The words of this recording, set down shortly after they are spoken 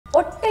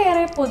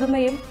ഒട്ടേറെ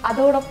പുതുമയും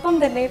അതോടൊപ്പം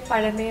തന്നെ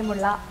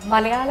പഴമയുമുള്ള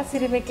മലയാള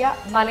സിനിമയ്ക്ക്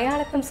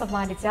മലയാളത്തിൽ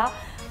സമ്മാനിച്ച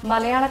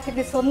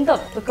മലയാളത്തിന്റെ സ്വന്തം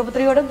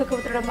ദുഃഖപുത്രിയോടും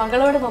ദുഃഖപുത്രിയുടെ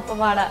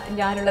മകളോടുമൊപ്പമാണ്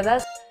ഞാനുള്ളത്.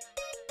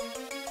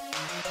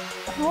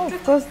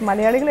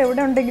 മലയാളികൾ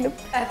എവിടെ ഉണ്ടെങ്കിലും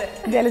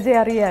ജലജയെ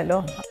അറിയാലോ.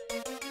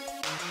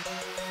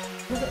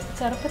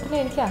 ചെറുപ്പത്തിൽ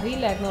എനിക്ക്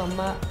അറിയില്ലായിരുന്നു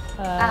അമ്മ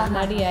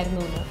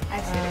നടിയായിരുന്നു.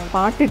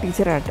 പാട്ട്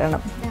ടീച്ചറായിട്ടാണ്.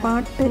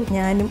 പാട്ട്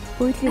ഞാനും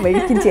ഒരു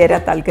വഴിക്കും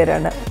ചേരാത്ത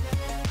ആൾക്കാരാണ്.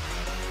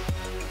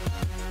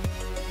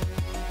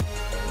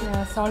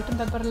 സോൾട്ട് ആൻഡ്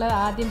പെപ്പറിൽ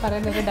ആദ്യം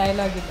പറയുന്ന ഒരു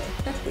ഡയലോഗില്ലേ,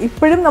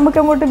 ഇപ്പോഴും നമുക്ക്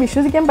അങ്ങോട്ട്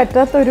വിശ്വസിക്കാൻ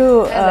പറ്റാത്ത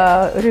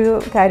ഒരു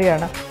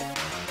കാര്യമാണ്.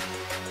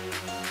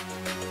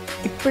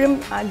 ഇപ്പോഴും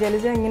ആ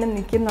ജലജ ഇങ്ങനെ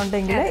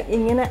നിൽക്കുന്നുണ്ടെങ്കിൽ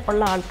ഇങ്ങനെ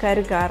ഉള്ള ആൾക്കാർ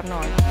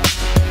കാരണമാണ്.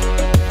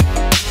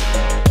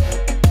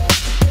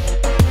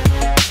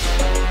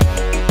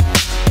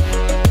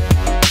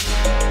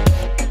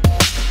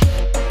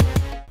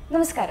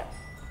 നമസ്കാരം.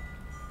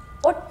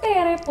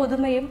 ഒട്ടേറെ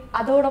പുതുമയും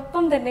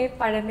അതോടൊപ്പം തന്നെ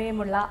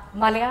പഴമയുമുള്ള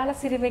മലയാള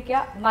സിനിമയ്ക്ക്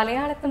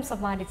മലയാളത്തിൽ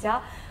സമ്മാനിച്ച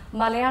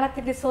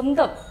മലയാളത്തിന്റെ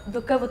സ്വന്തം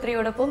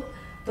ദുഃഖപുത്രിയോടും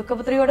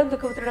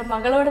ദുഃഖപുത്രിയുടെ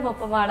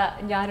മകളോടുമൊപ്പമാണ്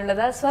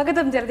ഞാനുള്ളത്.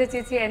 സ്വാഗതം ജലജ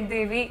ചേച്ചി ആൻഡ്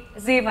ദേവി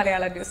സീ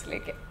മലയാളം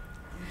ന്യൂസിലേക്ക്.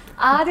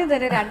 ആദ്യം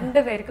തന്നെ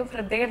രണ്ടുപേർക്കും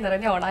ഹൃദയം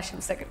നിറഞ്ഞ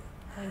ഓണാശംസകൾ.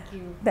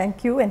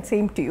 Thank you and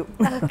same to you.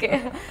 Okay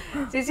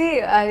ചേച്ചി,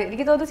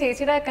 എനിക്ക് തോന്നുന്നു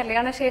ചേച്ചിയുടെ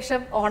കല്യാണ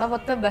ശേഷം ഓണം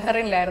മൊത്തം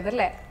ബഹ്റിനിലായിരുന്നു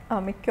അല്ലേ?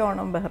 മിക്ക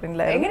ഓണം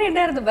ബഹ്റിനിലായിരുന്നു.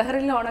 എങ്ങനെയുണ്ടായിരുന്നു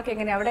ബഹ്റിനിലെ ഓണമൊക്കെ?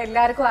 എങ്ങനെയാ അവിടെ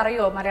എല്ലാവർക്കും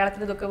അറിയോ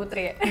മലയാളത്തിന്റെ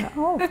ദുഃഖപുത്രിയെ?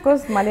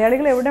 ഓഫ്കോഴ്സ്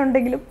മലയാളികൾ എവിടെ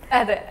ഉണ്ടെങ്കിലും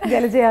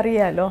ജലജയെ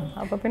അറിയാലോ.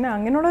 അപ്പോൾ പിന്നെ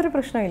അങ്ങനെയുള്ളൊരു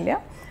പ്രശ്നമില്ല.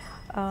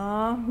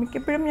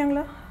 മിക്കപ്പോഴും ഞങ്ങൾ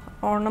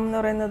ഓണം എന്ന്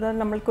പറയുന്നത്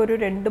നമ്മൾക്കൊരു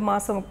 2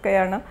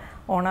 മാസമൊക്കെയാണ്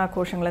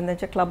ഓണാഘോഷങ്ങൾ. എന്ന്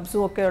വെച്ചാൽ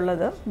ക്ലബ്സും ഒക്കെ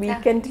ഉള്ളത്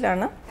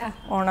വീക്കെൻഡിലാണ്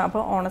ഓണം.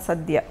 അപ്പോൾ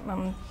ഓണസദ്യ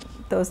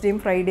തേഴ്സ്ഡേയും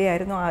ഫ്രൈഡേ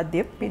ആയിരുന്നു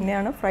ആദ്യം,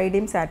 പിന്നെയാണ്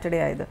ഫ്രൈഡേയും സാറ്റർഡേ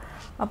ആയത്.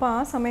 അപ്പോൾ ആ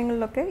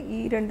സമയങ്ങളിലൊക്കെ ഈ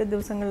 2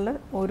 ദിവസങ്ങളിൽ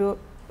ഓരോ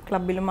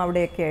ക്ലബിലും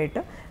അവിടെയൊക്കെ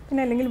ആയിട്ട്,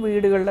 പിന്നെ അല്ലെങ്കിൽ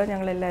വീടുകളിൽ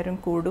ഞങ്ങളെല്ലാവരും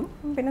കൂടും.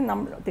 പിന്നെ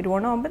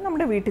തിരുവോണം ആകുമ്പോൾ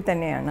നമ്മുടെ വീട്ടിൽ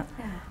തന്നെയാണ്.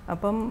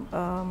 അപ്പം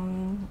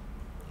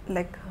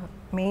ലൈക്ക്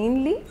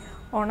മെയിൻലി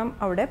ഓണം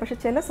അവിടെ. പക്ഷേ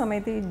ചില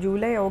സമയത്ത് ഈ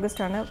ജൂലൈ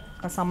ഓഗസ്റ്റാണ്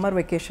സമ്മർ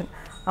വെക്കേഷൻ.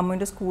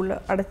 അമ്മൂൻ്റെ സ്കൂൾ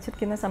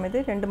അടച്ചിരിക്കുന്ന സമയത്ത്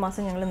 2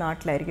 മാസം ഞങ്ങൾ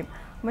നാട്ടിലായിരിക്കും.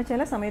 അപ്പോൾ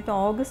ചില സമയത്ത്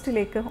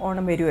ഓഗസ്റ്റിലേക്ക്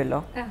ഓണം വരുമല്ലോ.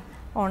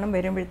 ഓണം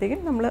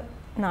വരുമ്പോഴത്തേക്കും നമ്മൾ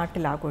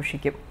നാട്ടിൽ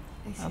ആഘോഷിക്കും.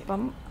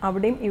 അപ്പം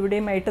അവിടെയും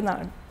ഇവിടെയുമായിട്ട്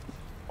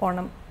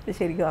ഓണം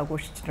ശരിക്കും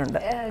ആഘോഷിച്ചിട്ടുണ്ട്.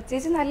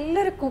 ചേച്ചി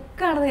നല്ലൊരു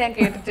കുക്കാണെന്ന് ഞാൻ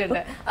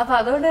കേട്ടിട്ടുണ്ട്. അപ്പൊ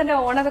അതുകൊണ്ട് തന്നെ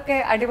ഓണമൊക്കെ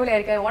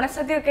അടിപൊളിയായിരിക്കും.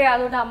 ഓണസദ്യയൊക്കെ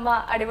അതുകൊണ്ട് അമ്മ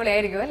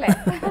അടിപൊളിയായിരിക്കും അല്ലേ?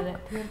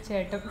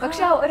 തീർച്ചയായിട്ടും.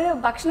 പക്ഷെ ഒരു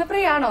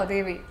ഭക്ഷണപ്രിയാണോ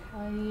ദേവി?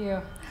 അയ്യോ,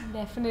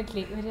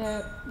 ഡെഫിനറ്റ്ലി. ഒരു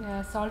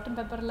സോൾട്ട് ആൻഡ്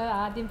പെപ്പറിൽ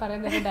ആദ്യം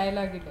പറയുന്ന ഒരു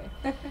ഡയലോഗില്ലേ,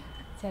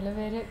 ചില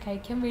പേര്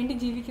കഴിക്കാൻ വേണ്ടി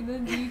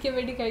ജീവിക്കുന്നതും ജീവിക്കാൻ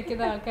വേണ്ടി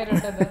കഴിക്കുന്ന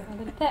ആൾക്കാരുണ്ടത്.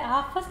 അതിലത്തെ ആ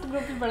ഫസ്റ്റ്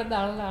ഗ്രൂപ്പിൽ പെടുന്ന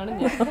ആളാണ്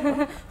ഞാൻ.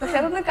 പക്ഷെ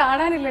അതൊന്നും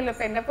കാണാനില്ലല്ലോ.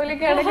 എന്നെ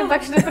പോലെയൊക്കെ ആണെങ്കിൽ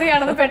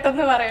ഭക്ഷണപ്രിയാണെന്ന്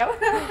പെട്ടെന്ന് പറയാം.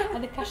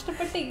 അത്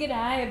കഷ്ടപ്പെട്ട് ഇങ്ങനെ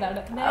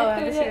ആയതാണ്.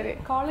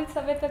 കോളേജ്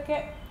സമയത്തൊക്കെ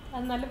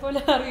അത് നല്ലപോലെ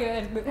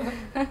അറിയുമായിരുന്നു.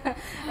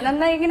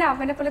 നന്നായി ഇങ്ങനെ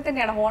അമ്മനെ പോലെ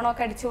തന്നെയാണോ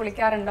ഓണമൊക്കെ അടിച്ചു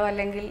പൊളിക്കാറുണ്ടോ,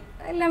 അല്ലെങ്കിൽ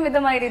എല്ലാം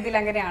വിധമായ രീതിയിൽ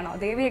അങ്ങനെയാണോ?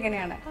 ദേവി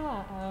എങ്ങനെയാണ്?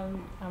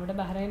 അവിടെ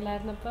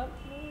ബഹ്റൈനിലായിരുന്നപ്പോൾ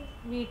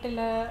വീട്ടിൽ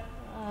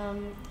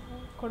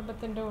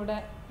കുടുംബത്തിൻ്റെ കൂടെ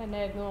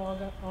തന്നെയായിരുന്നു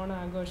ഓണം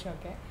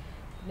ആഘോഷമൊക്കെ.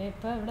 പിന്നെ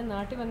ഇപ്പോൾ ഇവിടെ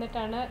നാട്ടിൽ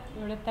വന്നിട്ടാണ്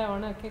ഇവിടുത്തെ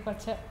ഓണമൊക്കെ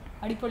കുറച്ച്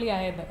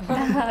അടിപൊളിയായത്.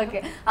 ഓക്കെ.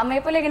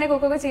 അമ്മയെ പോലെ ഇങ്ങനെ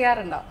കുക്കൊക്കെ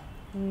ചെയ്യാറുണ്ടോ?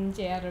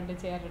 ചെയ്യാറുണ്ട്.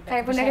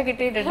 കൈപ്പുണ്യൊക്കെ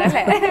കിട്ടിയിട്ടുണ്ട്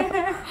അല്ലേ?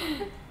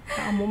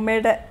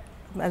 അമ്മൂമ്മയുടെ,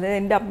 അത്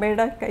എൻ്റെ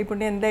അമ്മയുടെ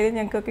കൈപ്പുണ്യം എന്തായാലും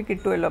ഞങ്ങൾക്കൊക്കെ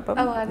കിട്ടുമല്ലോ. അപ്പം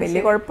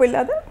വലിയ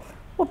കുഴപ്പമില്ലാതെ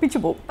ഒപ്പിച്ചു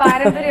പോകും.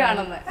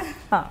 പാരമ്പര്യമാണെന്ന്.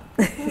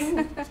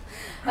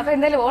 അപ്പൊ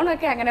എന്തായാലും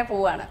ഓണമൊക്കെ അങ്ങനെ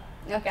പോവാണ്.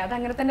 ഓക്കെ,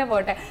 അതങ്ങനെ തന്നെ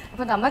പോട്ടെ.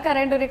 അപ്പൊ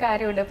നമുക്കറിയേണ്ട ഒരു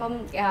കാര്യമുണ്ട്. ഇപ്പം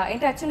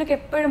എൻ്റെ അച്ഛനൊക്കെ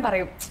എപ്പോഴും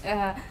പറയും,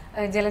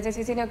 ജലജ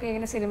ചേച്ചിനെയൊക്കെ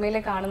ഇങ്ങനെ സിനിമയിൽ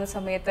കാണുന്ന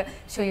സമയത്ത്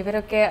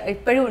ഇവരൊക്കെ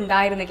ഇപ്പോഴും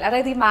ഉണ്ടായിരുന്നെങ്കിൽ,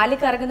 അതായത് ഈ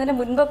മാലിക്ക് ഇറങ്ങുന്നതിന്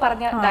മുൻപ്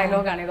പറഞ്ഞ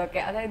ഡയലോഗാണ്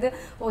ഇതൊക്കെ. അതായത്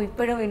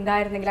ഇപ്പോഴും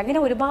ഉണ്ടായിരുന്നെങ്കിൽ, അങ്ങനെ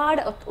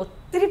ഒരുപാട്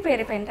ഒത്തിരി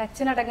പേര്, ഇപ്പം എൻ്റെ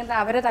അച്ഛനടങ്ങുന്ന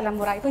അവരെ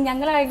തലമുറ, ഇപ്പം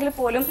ഞങ്ങളായെങ്കിൽ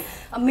പോലും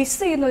മിസ്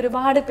ചെയ്യുന്ന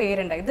ഒരുപാട്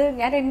പേരുണ്ട്. ഇത്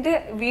ഞാൻ എൻ്റെ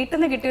വീട്ടിൽ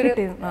നിന്ന് കിട്ടിയ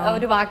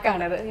ഒരു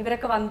വാക്കാണിത്,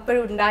 ഇവരൊക്കെ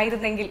വന്നപ്പോഴും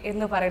ഉണ്ടായിരുന്നെങ്കിൽ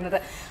എന്ന് പറയുന്നത്.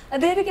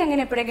 ദേവിക്ക്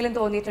അങ്ങനെ എപ്പോഴെങ്കിലും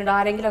തോന്നിയിട്ടുണ്ടോ?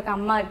 ആരെങ്കിലും ഒക്കെ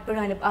അമ്മ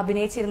ഇപ്പോഴും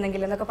അഭിനയിച്ചിരുന്നെങ്കിൽ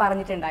എന്നൊക്കെ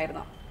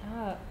പറഞ്ഞിട്ടുണ്ടായിരുന്നോ?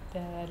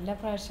 എല്ലാ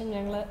പ്രാവശ്യം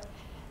ഞങ്ങൾ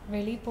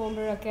വെളിയിൽ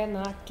പോകുമ്പോഴൊക്കെ,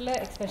 നാട്ടിൽ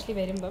എക്സ്പെഷ്യലി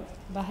വരുമ്പം,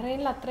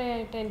 ബഹ്റൈനിൽ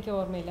അത്രയായിട്ട് എനിക്ക്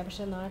ഓർമ്മയില്ല,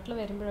 പക്ഷേ നാട്ടിൽ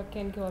വരുമ്പോഴൊക്കെ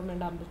എനിക്ക്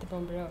ഓർമ്മയുണ്ട്. അമ്പലത്തിൽ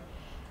പോകുമ്പോഴോ,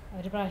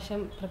 ഒരു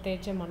പ്രാവശ്യം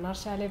പ്രത്യേകിച്ച്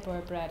മണ്ണാർശാലയിൽ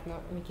പോയപ്പോഴായിരുന്നു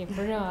എനിക്ക്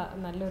എപ്പോഴും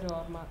നല്ലൊരു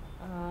ഓർമ്മ.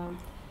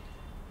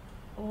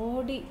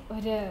 ഓടി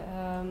ഒരു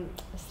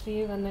സ്ത്രീ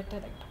വന്നിട്ട്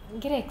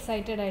ഭയങ്കര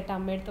എക്സൈറ്റഡ് ആയിട്ട്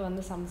അമ്മയടുത്ത്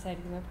വന്ന്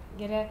സംസാരിക്കുന്നത്.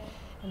 ഭയങ്കര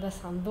എന്താ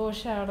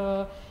സന്തോഷമാണോ,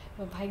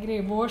 ഭയങ്കര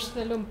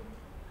ഇമോഷണലും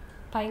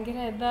ഭയങ്കര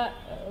എന്താ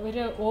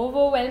ഒരു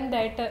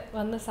ഓവർവെൽംഡായിട്ട്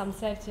വന്ന്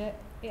സംസാരിച്ച്,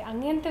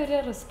 അങ്ങനത്തെ ഒരു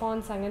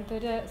റെസ്പോൺസ്, അങ്ങനത്തെ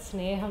ഒരു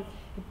സ്നേഹം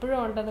ഇപ്പോഴും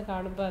ഉണ്ടെന്ന്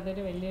കാണുമ്പോൾ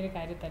അതൊരു വലിയൊരു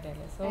കാര്യം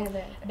തന്നെയല്ലേ. സോ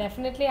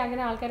ഡെഫിനറ്റ്ലി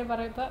അങ്ങനെ ആൾക്കാർ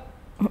പറയുമ്പോൾ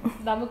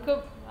നമുക്കും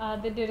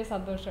അതിൻ്റെ ഒരു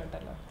സന്തോഷം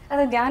ഉണ്ടല്ലോ.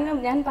 അതെ,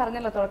 ഞാൻ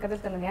പറഞ്ഞല്ലോ തുടക്കത്തിൽ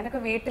തന്നെ, ഞാനൊക്കെ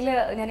വീട്ടിൽ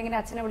ഞാനിങ്ങനെ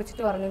അച്ഛനെ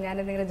വിളിച്ചിട്ട് പറഞ്ഞു ഞാൻ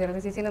എന്തെങ്കിലും ജലജ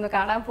ചേച്ചീനെ ഒന്ന്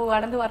കാണാൻ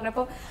പോവാണെന്ന്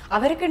പറഞ്ഞപ്പോൾ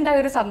അവർക്ക്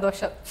ഉണ്ടായ ഒരു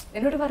സന്തോഷം.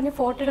 എന്നോട് പറഞ്ഞു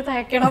ഫോട്ടോ എടുത്ത്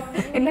അയക്കണം,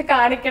 എന്നെ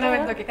കാണിക്കണം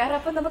എന്നൊക്കെ. കാരണം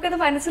അപ്പം നമുക്കത്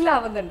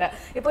മനസ്സിലാവുന്നുണ്ട്.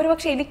 ഇപ്പൊ ഒരു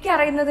പക്ഷെ എനിക്ക്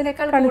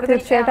അറിയുന്നതിനേക്കാൾ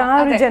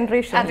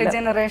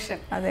ജനറേഷൻ.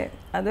 അതെ,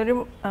 അതൊരു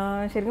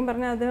ശരിക്കും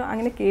പറഞ്ഞാൽ അത്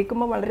അങ്ങനെ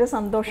കേൾക്കുമ്പോൾ വളരെ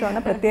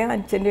സന്തോഷമാണ്. പ്രത്യേകം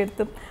അച്ഛൻ്റെ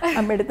അടുത്തും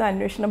അമ്മയുടെ അടുത്തും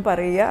അന്വേഷണം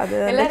പറയുക. അത്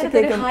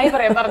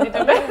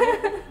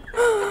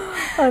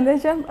എന്താ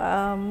വെച്ചാൽ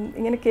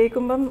ഇങ്ങനെ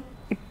കേൾക്കുമ്പം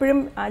ഇപ്പോഴും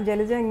ആ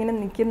ജലജ ഇങ്ങനെ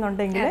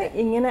നിൽക്കുന്നുണ്ടെങ്കിൽ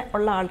ഇങ്ങനെ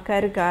ഉള്ള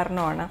ആൾക്കാർ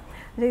കാരണമാണ്.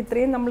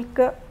 ഇത്രയും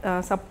നമ്മൾക്ക്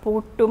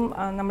സപ്പോർട്ടും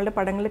നമ്മളുടെ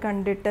പടങ്ങൾ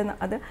കണ്ടിട്ട്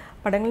അത്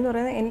പടങ്ങൾ എന്ന്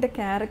പറയുന്നത് എൻ്റെ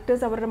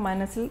ക്യാരക്ടേഴ്സ് അവരുടെ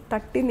മനസ്സിൽ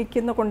തട്ടി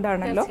നിൽക്കുന്ന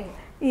കൊണ്ടാണല്ലോ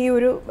ഈ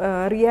ഒരു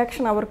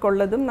റിയാക്ഷൻ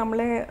അവർക്കുള്ളതും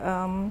നമ്മളെ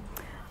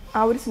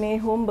ആ ഒരു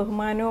സ്നേഹവും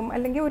ബഹുമാനവും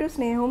അല്ലെങ്കിൽ ഒരു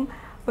സ്നേഹവും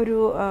ഒരു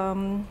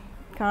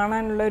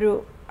കാണാനുള്ളൊരു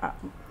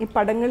ഈ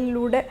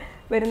പടങ്ങളിലൂടെ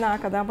വരുന്ന ആ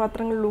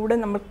കഥാപാത്രങ്ങളിലൂടെ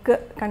നമുക്ക്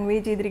കൺവേ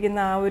ചെയ്തിരിക്കുന്ന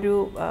ആ ഒരു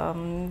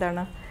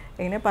എന്താണ്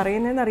എങ്ങനെ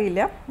പറയുന്നതെന്ന്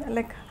അറിയില്ല,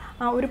 ലൈക്ക്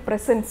ആ ഒരു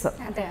പ്രസൻസ്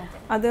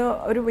അത്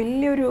ഒരു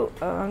വലിയൊരു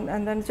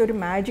എന്താണെന്ന് വെച്ചാൽ ഒരു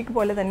മാജിക്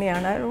പോലെ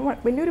തന്നെയാണ്.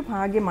 വലിയൊരു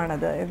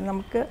ഭാഗ്യമാണത്.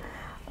 നമുക്ക്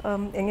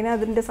എങ്ങനെ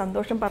അതിൻ്റെ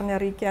സന്തോഷം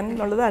പറഞ്ഞറിയിക്കാൻ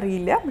എന്നുള്ളത്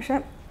അറിയില്ല. പക്ഷേ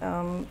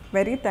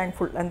വെരി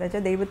താങ്ക്ഫുൾ. എന്താ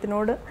വെച്ചാൽ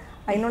ദൈവത്തിനോട്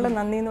അതിനുള്ള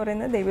നന്ദി എന്ന്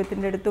പറയുന്നത്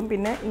ദൈവത്തിൻ്റെ അടുത്തും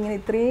പിന്നെ ഇങ്ങനെ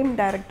ഇത്രയും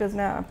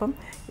ഡയറക്ടേഴ്സിനെ അപ്പം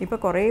ഇപ്പോൾ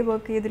കുറേ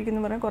വർക്ക്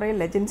ചെയ്തിരിക്കുന്നു പറഞ്ഞാൽ കുറേ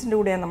ലെജൻസിൻ്റെ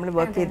കൂടെയാണ് നമ്മൾ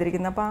വർക്ക്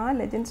ചെയ്തിരിക്കുന്നത്. അപ്പോൾ ആ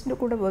ലെജൻസിൻ്റെ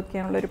കൂടെ വർക്ക്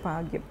ചെയ്യാനുള്ളൊരു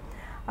ഭാഗ്യം.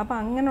 അപ്പോൾ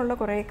അങ്ങനെയുള്ള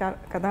കുറേ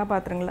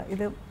കഥാപാത്രങ്ങൾ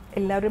ഇത്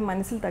എല്ലാവരും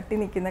മനസ്സിൽ തട്ടി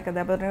നിൽക്കുന്ന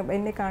കഥാപാത്രങ്ങൾ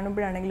എന്നെ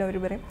കാണുമ്പോഴാണെങ്കിലും അവർ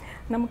പറയും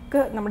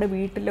നമുക്ക് നമ്മുടെ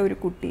വീട്ടിലെ ഒരു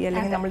കുട്ടി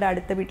അല്ലെങ്കിൽ നമ്മുടെ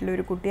അടുത്ത വീട്ടിലെ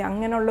ഒരു കുട്ടി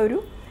അങ്ങനെയുള്ളൊരു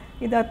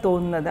ഇതാ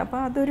തോന്നുന്നത്.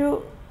 അപ്പോൾ അതൊരു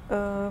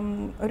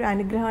ഒരു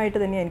അനുഗ്രഹമായിട്ട്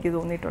തന്നെയാണ് എനിക്ക്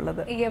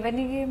തോന്നിയിട്ടുള്ളത്.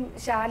 യവനികയും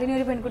ശാലിനി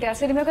ഒരു പെൺകുട്ടി ആ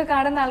സിനിമയൊക്കെ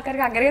കാണുന്ന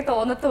ആൾക്കാർക്ക് അങ്ങനെ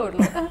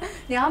തോന്നത്തുള്ളൂ.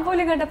 ഞാൻ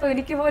പോലും കണ്ടപ്പോൾ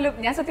എനിക്ക് പോലും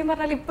ഞാൻ സത്യം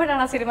പറഞ്ഞാൽ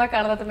ഇപ്പോഴാണ് ആ സിനിമ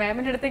കാണുന്നത്.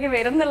 മാമിൻ്റെ അടുത്തേക്ക്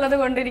വരുന്നുള്ളത്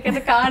കൊണ്ട്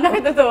എനിക്കത്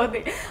കാണാമെന്ന്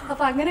തോന്നി.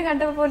 അപ്പോൾ അങ്ങനെ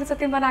കണ്ടപ്പോൾ പോലും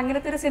സത്യം പറഞ്ഞാൽ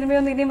അങ്ങനത്തെ ഒരു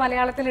സിനിമയൊന്നും ഇനി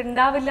മലയാളത്തിൽ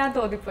ഉണ്ടാവില്ല എന്ന്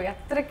തോന്നിപ്പോയി.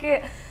 അത്രയ്ക്ക്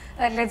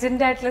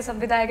ലെജൻഡ് ആയിട്ടുള്ള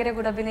സംവിധായകരെ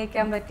കൂടെ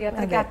അഭിനയിക്കാൻ പറ്റി.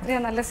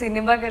 അത്രയും നല്ല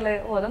സിനിമകള്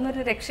അതൊന്നും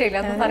ഒരു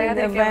രക്ഷയില്ല എന്ന്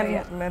പറയാതെ.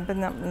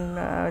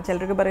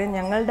 ചിലർക്ക് പറയും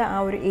ഞങ്ങളുടെ ആ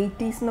ഒരു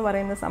 80s എന്ന്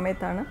പറയുന്ന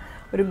സമയത്താണ്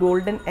ഒരു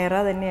ഗോൾഡൻ എറ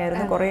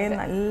തന്നെയായിരുന്നു. കുറേ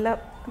നല്ല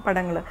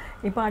പടങ്ങൾ.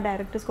 ഇപ്പോൾ ആ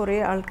ഡയറക്ടേഴ്സ് കുറേ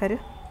ആൾക്കാർ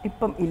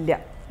ഇപ്പം ഇല്ല.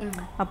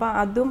 അപ്പോൾ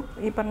അതും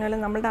ഈ പറഞ്ഞ പോലെ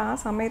നമ്മളുടെ ആ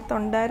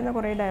സമയത്തുണ്ടായിരുന്ന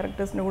കുറേ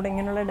ഡയറക്ടേഴ്സിൻ്റെ കൂടെ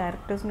ഇങ്ങനെയുള്ള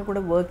ഡയറക്ടേഴ്സിൻ്റെ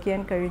കൂടെ വർക്ക്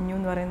ചെയ്യാൻ കഴിഞ്ഞു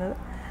എന്ന് പറയുന്നത്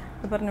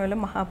പറഞ്ഞ പോലെ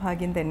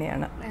മഹാഭാഗ്യം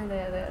തന്നെയാണ്. അതെ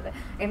അതെ അതെ.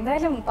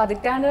 എന്തായാലും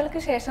പതിറ്റാണ്ടുകൾക്ക്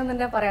ശേഷം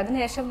തന്നെ പറയാം,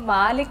 അതിനുശേഷം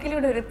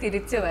മാലിക്കിലൂടെ ഒരു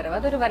തിരിച്ചു വരവ്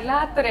അതൊരു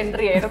വല്ലാത്തൊരു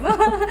എൻട്രി ആയിരുന്നു.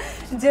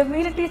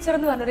 ജമീല ടീച്ചർ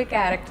എന്ന് പറഞ്ഞൊരു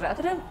ക്യാരക്ടർ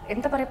അതൊരു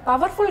എന്താ പറയുക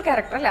പവർഫുൾ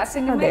ക്യാരക്ടർ അല്ല.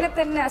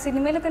 ആ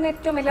സിനിമയിൽ തന്നെ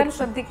ഏറ്റവും എല്ലാവരും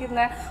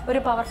ശ്രദ്ധിക്കുന്ന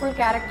ഒരു പവർഫുൾ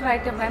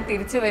ക്യാരക്ടറായിട്ട് ഞാൻ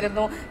തിരിച്ചു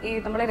വരുന്നു. ഈ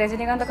നമ്മൾ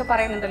രജനീകാന്ത് ഒക്കെ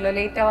പറയുന്നുണ്ടല്ലോ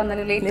ലേറ്റ്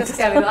വന്നാലും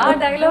ലേറ്റസ്റ്റ് ആവുന്നു. ആ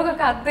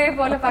ഡയലോഗൊക്കെ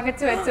അതേപോലെ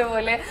പകച്ചു വെച്ച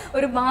പോലെ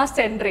ഒരു മാസ്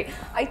എൻട്രി.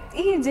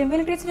 ഈ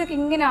ജമീല ടീച്ചറൊക്കെ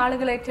ഇങ്ങനെ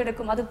ആളുകൾ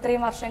ഏറ്റെടുക്കും, അത്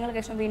ഇത്രയും വർഷങ്ങൾക്ക്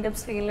ശേഷം വീണ്ടും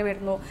സ്ക്രീനിൽ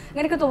വരുന്നു,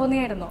 എനിക്ക്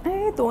തോന്നിയായിരുന്നു?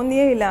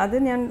 തോന്നിയേ ഇല്ല. അത്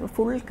ഞാൻ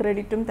ഫുൾ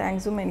ക്രെഡിറ്റും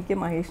താങ്ക്സും എനിക്ക്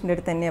മഹേഷിൻ്റെ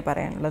അടുത്ത് തന്നെയാണ്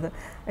പറയാനുള്ളത്.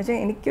 പക്ഷേ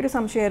എനിക്കൊരു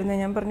സംശയമായിരുന്നു.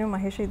 ഞാൻ പറഞ്ഞു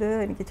മഹേഷ് ഇത്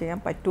എനിക്ക് ചെയ്യാൻ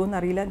പറ്റുമോ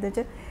അറിയില്ല. എന്താ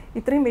വെച്ചാൽ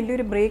ഇത്രയും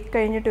വലിയൊരു ബ്രേക്ക്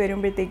കഴിഞ്ഞിട്ട്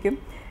വരുമ്പോഴത്തേക്കും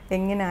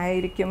എങ്ങനെ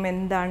ആയിരിക്കും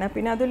എന്താണ്.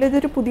 പിന്നെ അതുപോലെ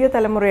ഇതൊരു പുതിയ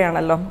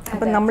തലമുറയാണല്ലോ.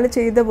 അപ്പം നമ്മൾ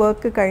ചെയ്ത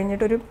വർക്ക്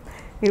കഴിഞ്ഞിട്ടൊരു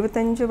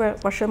 25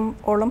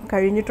 വർഷമോളം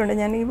കഴിഞ്ഞിട്ടുണ്ട്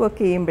ഞാൻ ഈ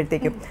വർക്ക്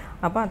ചെയ്യുമ്പോഴത്തേക്കും.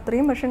 അപ്പോൾ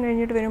അത്രയും വർഷം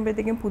കഴിഞ്ഞിട്ട്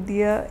വരുമ്പോഴത്തേക്കും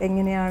പുതിയ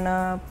എങ്ങനെയാണ്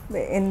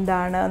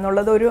എന്താണ്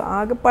എന്നുള്ളത് ഒരു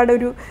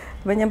ആകെപ്പാടൊരു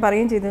ഇപ്പം ഞാൻ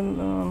പറയുകയും ചെയ്തു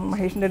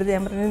മഹേഷിൻ്റെ അടുത്ത്.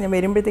 ഞാൻ പറഞ്ഞു ഞാൻ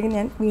വരുമ്പോഴത്തേക്കും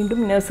ഞാൻ വീണ്ടും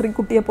നഴ്സറി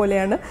കുട്ടിയെ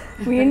പോലെയാണ്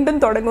വീണ്ടും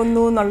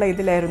തുടങ്ങുന്നു എന്നുള്ള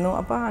ഇതിലായിരുന്നു.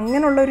 അപ്പോൾ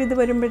അങ്ങനെയുള്ളൊരു ഇത്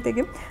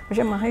വരുമ്പോഴത്തേക്കും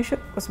പക്ഷേ Mahesh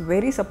was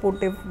very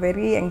supportive,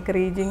 very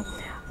encouraging.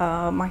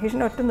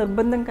 മഹേഷിൻ്റെ ഒറ്റ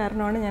നിർബന്ധം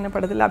കാരണമാണ് ഞാൻ ആ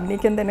പടത്തിൽ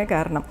അഭിനയിക്കാൻ തന്നെ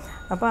കാരണം.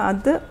 അപ്പോൾ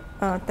അത്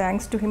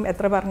താങ്ക്സ് ടു ഹിം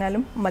എത്ര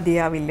പറഞ്ഞാലും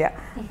മതിയാവില്ല.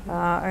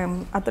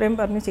 അത്രയും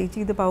പറഞ്ഞു ചേച്ചി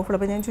ഇത് പവർഫുൾ.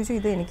 അപ്പോൾ ഞാൻ ചോദിച്ചു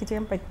ഇത് എനിക്ക്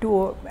ചെയ്യാൻ പറ്റുമോ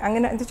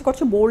അങ്ങനെ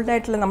കുറച്ച്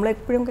ബോൾഡായിട്ടുള്ള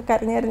നമ്മളെപ്പോഴും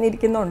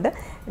കരഞ്ഞിരിക്കുന്നതുകൊണ്ട്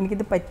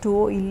എനിക്കിത്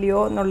പറ്റുമോ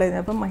ഇല്ലയോ എന്നുള്ളത്.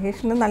 അപ്പം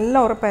മഹേഷിന് നല്ല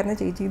ഉറപ്പായിരുന്നു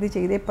ചേച്ചി ഇത്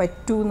ചെയ്തേ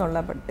പറ്റൂ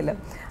എന്നുള്ള പടത്തിൽ.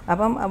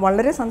 അപ്പം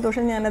വളരെ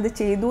സന്തോഷം ഞാനത്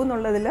ചെയ്തു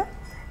എന്നുള്ളതിൽ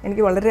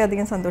എനിക്ക്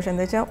വളരെയധികം സന്തോഷം.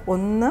 എന്താ വെച്ചാൽ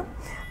ഒന്ന്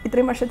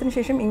ഇത്രയും വർഷത്തിന്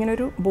ശേഷം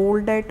ഇങ്ങനൊരു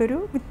ബോൾഡായിട്ടൊരു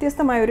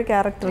വ്യത്യസ്തമായൊരു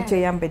ക്യാരക്ടർ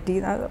ചെയ്യാൻ പറ്റി.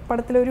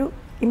 പടത്തിലൊരു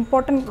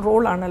ഇമ്പോർട്ടൻറ്റ്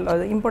റോളാണല്ലോ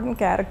അത്, ഇമ്പോർട്ടൻറ്റ്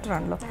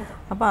ക്യാരക്ടറാണല്ലോ.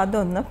 അപ്പോൾ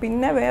അതൊന്ന്.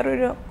 പിന്നെ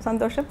വേറൊരു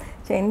സന്തോഷം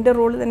എൻ്റെ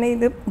റോൾ തന്നെ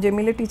ഇത്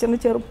ജമീല ടീച്ചറിന്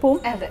ചെറുപ്പവും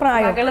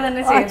പ്രായം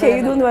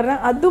ചെയ്തു എന്ന് പറഞ്ഞാൽ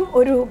അതും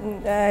ഒരു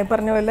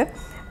പറഞ്ഞ പോലെ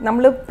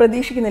നമ്മൾ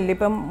പ്രതീക്ഷിക്കുന്നില്ല.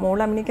 ഇപ്പം മോൾ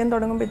അഭിനയിക്കാൻ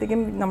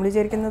തുടങ്ങുമ്പോഴത്തേക്കും നമ്മൾ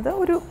വിചാരിക്കുന്നത്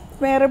ഒരു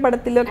വേറെ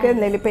പടത്തിലൊക്കെ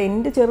അല്ലല്ലോ. ഇപ്പം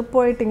എൻ്റെ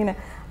ചെറുപ്പമായിട്ട് ഇങ്ങനെ.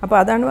 അപ്പോൾ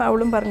അതാണ്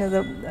അവളും പറഞ്ഞത്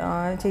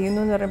ചെയ്യുന്നു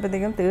എന്ന്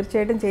പറയുമ്പോഴത്തേക്കും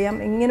തീർച്ചയായിട്ടും ചെയ്യാം.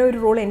 ഇങ്ങനെ ഒരു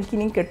റോൾ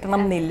എനിക്കിനിയും കിട്ടണം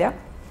എന്നില്ല.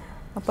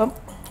 അപ്പം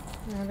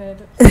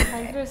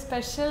ഭയങ്കര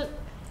സ്പെഷ്യൽ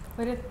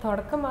ഒരു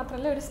തുടക്കം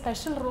മാത്രമല്ല ഒരു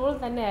സ്പെഷ്യൽ റോൾ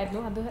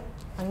തന്നെയായിരുന്നു അത്.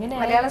 അങ്ങനെ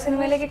മലയാള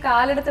സിനിമയിലേക്ക്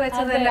കാലെടുത്ത്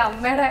വെച്ചതല്ല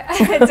അമ്മയുടെ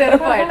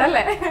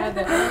ചെറുപ്പമായിട്ടല്ലേ.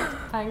 അതെ,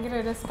 ഭയങ്കര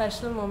ഒരു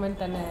സ്പെഷ്യൽ മൊമെന്റ്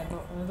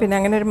തന്നെയായിരുന്നു. പിന്നെ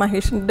അങ്ങനെ ഒരു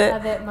മഹേഷിൻ്റെ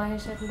അതെ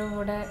മഹേഷിൻ്റെ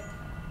കൂടെ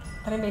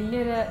അത്രയും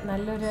വലിയൊരു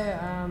നല്ലൊരു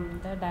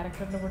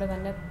ഡയറക്ടറിൻ്റെ കൂടെ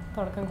തന്നെ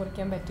തുടക്കം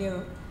കുറിക്കാൻ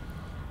പറ്റിയതും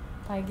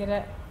ഭയങ്കര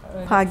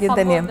ഭാഗ്യം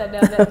തന്നെയാണ്.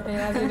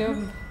 അതൊരു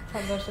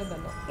സന്തോഷം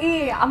തന്നെ. ഈ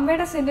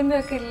അമ്മയുടെ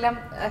സിനിമയൊക്കെ എല്ലാം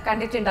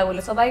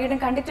കണ്ടിട്ടുണ്ടാവുമല്ലോ, സ്വാഭാവികമായിട്ടും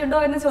കണ്ടിട്ടുണ്ടോ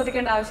എന്ന്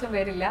ചോദിക്കേണ്ട ആവശ്യം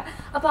വരില്ല.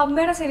 അപ്പൊ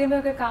അമ്മയുടെ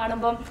സിനിമയൊക്കെ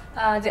കാണുമ്പോൾ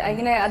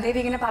ഇങ്ങനെ ദേവി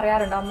ഇങ്ങനെ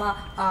പറയാറുണ്ട്, അമ്മ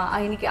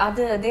എനിക്ക്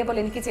അത്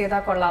ഇതേപോലെ എനിക്ക്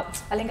ചെയ്താൽ കൊള്ളാം,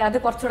 അല്ലെങ്കിൽ അത്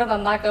കുറച്ചുകൂടെ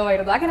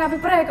നന്നാക്കാമായിരുന്നു, അങ്ങനെ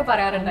അഭിപ്രായമൊക്കെ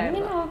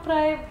പറയാറുണ്ടായിരുന്നു? അങ്ങനെ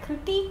അഭിപ്രായം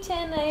ക്രിട്ടിക്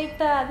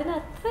ചെയ്യാനായിട്ട് അതിന്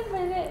അത്ര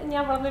വരെ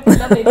ഞാൻ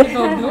പറഞ്ഞിട്ടില്ലെന്ന് എനിക്ക്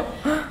തോന്നുന്നു.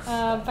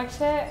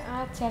 പക്ഷെ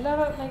ചില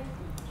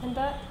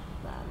എന്താ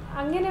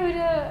അങ്ങനെ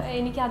ഒരു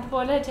എനിക്ക്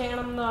അതുപോലെ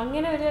ചെയ്യണമെന്നോ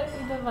അങ്ങനെ ഒരു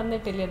ഇത്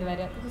വന്നിട്ടില്ല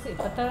ഇതുവരെ. ബിക്കോസ്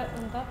ഇപ്പോഴത്തെ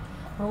എന്താ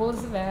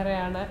റോൾസ്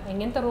വേറെയാണ്,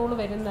 എങ്ങനത്തെ റോള്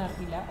വരുന്ന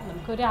അറിയില്ല.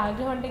 നമുക്കൊരു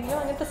ആഗ്രഹം ഉണ്ടെങ്കിലും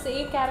അങ്ങനത്തെ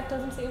സെയിം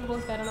ക്യാരക്ടേഴ്സും സെയിം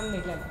റോൾസ് വരണം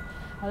എന്നില്ലല്ലോ.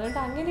 അതുകൊണ്ട്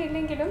അങ്ങനെ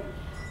ഇല്ലെങ്കിലും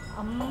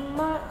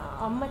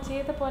അമ്മ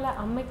ചെയ്ത പോലെ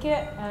അമ്മയ്ക്ക്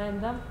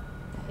എന്താ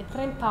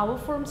ഇത്രയും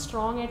പവർഫുള്ളും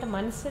സ്ട്രോങ് ആയിട്ട്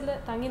മനസ്സിൽ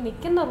തങ്ങി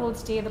നിൽക്കുന്ന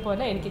റോൾസ് ചെയ്ത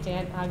പോലെ എനിക്ക്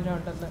ചെയ്യാൻ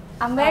ആഗ്രഹമുണ്ടെന്ന്.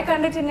 അമ്മയെ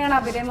കണ്ടിട്ട് തന്നെയാണ്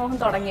അഭിനയമോഹം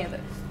തുടങ്ങിയത്?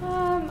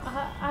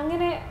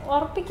 അങ്ങനെ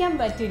ഉറപ്പിക്കാൻ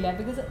പറ്റില്ല.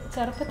 ബിക്കോസ്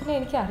ചെറുപ്പത്തിലെ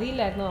എനിക്ക്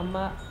അറിയില്ലായിരുന്നു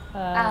അമ്മ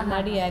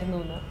നടിയായിരുന്നു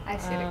എന്ന്.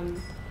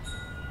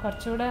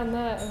 കുറച്ചുകൂടെ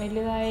ഒന്ന്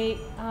വലുതായി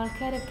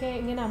ആൾക്കാരൊക്കെ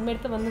ഇങ്ങനെ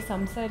അമ്മയടുത്ത് വന്ന്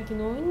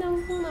സംസാരിക്കുന്നു.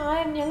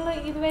 ഞങ്ങൾ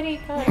ഇതുവരെ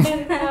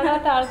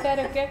കാണാത്ത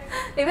ആൾക്കാരൊക്കെ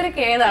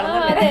ഇവരൊക്കെ ഏതാണ്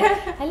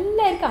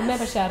എല്ലാവർക്കും അമ്മയെ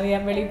പക്ഷെ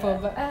അറിയാം വെളിയിൽ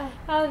പോകുമ്പോൾ.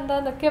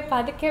 അതെന്താന്നൊക്കെ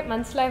പതുക്കെ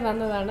മനസ്സിലായി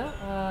വന്നതാണ്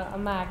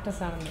അമ്മ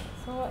ആക്ട്രസ് ആണെന്ന്.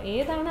 സോ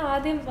ഏതാണ്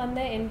ആദ്യം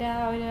വന്ന എൻ്റെ ആ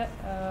ഒരു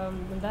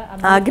എന്താ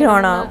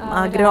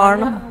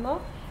ആഗ്രഹമാണോ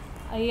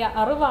ഈ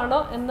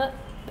അറിവാണോ എന്ന്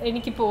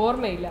എനിക്കിപ്പോൾ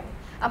ഓർമ്മയില്ല.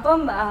 അപ്പം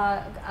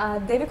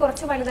ദേവി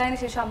കുറച്ച് വലുതായതിനു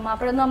ശേഷം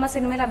അപ്പോഴൊന്നും അമ്മ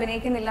സിനിമയിൽ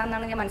അഭിനയിക്കുന്നില്ല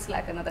എന്നാണ് ഞാൻ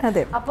മനസ്സിലാക്കുന്നത്.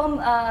 അപ്പം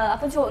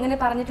ഇങ്ങനെ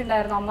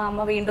പറഞ്ഞിട്ടുണ്ടായിരുന്നു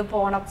അമ്മ വീണ്ടും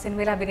പോകണം,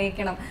 സിനിമയിൽ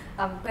അഭിനയിക്കണം,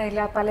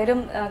 പലരും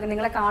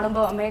നിങ്ങളെ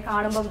കാണുമ്പോൾ അമ്മയെ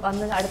കാണുമ്പോൾ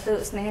വന്ന് അടുത്ത്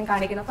സ്നേഹം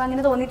കാണിക്കുന്നു. അപ്പൊ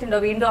അങ്ങനെ തോന്നിയിട്ടുണ്ടോ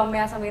വീണ്ടും അമ്മ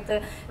ആ സമയത്ത്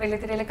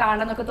വെള്ളിത്തിരയിൽ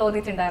കാണണം എന്നൊക്കെ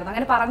തോന്നിയിട്ടുണ്ടായിരുന്നു?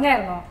 അങ്ങനെ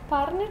പറഞ്ഞായിരുന്നോ?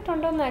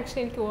 പറഞ്ഞിട്ടുണ്ടോന്ന്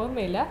ആക്ച്വലി എനിക്ക്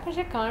ഓർമ്മയില്ല,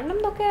 പക്ഷെ കാണണം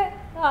എന്നൊക്കെ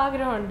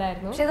ആഗ്രഹം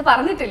ഉണ്ടായിരുന്നു. പക്ഷെ അത്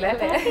പറഞ്ഞിട്ടില്ല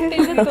അല്ലേ?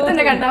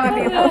 കണ്ടാൽ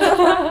മതി.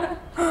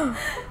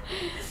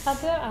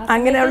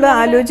 അങ്ങനെയുള്ള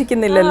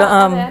ആലോചിക്കുന്നില്ലല്ലോ.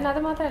 അത്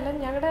മാത്രല്ല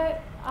ഞങ്ങളുടെ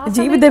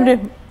ജീവിതം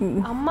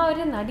അമ്മ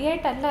ഒരു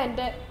നടിയായിട്ടല്ല,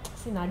 എൻ്റെ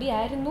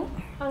നടിയായിരുന്നു,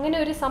 അങ്ങനെ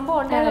ഒരു സംഭവം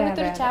ഉണ്ടായിരുന്നു,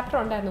 അങ്ങനത്തെ ഒരു ചാപ്റ്റർ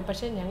ഉണ്ടായിരുന്നു.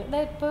 പക്ഷെ ഞങ്ങളുടെ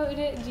ഇപ്പൊ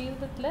ഒരു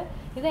ജീവിതത്തില്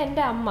ഇത്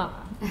എൻ്റെ അമ്മ,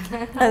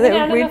 അതെ,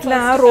 വീട്ടിലെ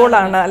ആ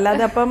റോളാണ്.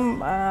 അല്ലാതെ അപ്പം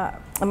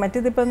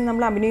മറ്റേതിപ്പം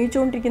നമ്മൾ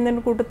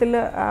അഭിനയിച്ചുകൊണ്ടിരിക്കുന്ന കൂട്ടത്തിൽ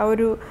ആ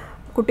ഒരു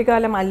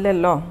കുട്ടിക്കാലം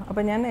അല്ലല്ലോ.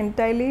 അപ്പം ഞാൻ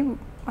എൻറ്റയർലി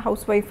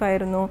ഹൗസ്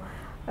വൈഫായിരുന്നു,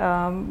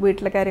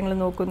 വീട്ടിലെ കാര്യങ്ങൾ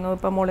നോക്കുന്നു,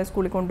 ഇപ്പം മോളെ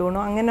സ്കൂളിൽ കൊണ്ടുപോകണു,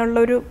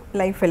 അങ്ങനെയുള്ളൊരു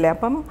ലൈഫല്ലേ.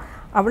 അപ്പം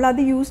അവളത്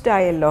യൂസ്ഡ്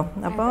ആയല്ലോ.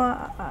 അപ്പോൾ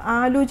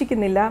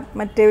ആലോചിക്കുന്നില്ല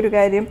മറ്റേ ഒരു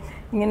കാര്യം,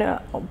 ഇങ്ങനെ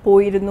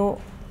പോയിരുന്നു,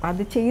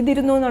 അത്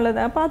ചെയ്തിരുന്നു എന്നുള്ളത്.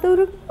 അപ്പോൾ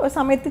അതൊരു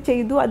സമയത്ത്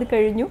ചെയ്തു, അത്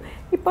കഴിഞ്ഞു,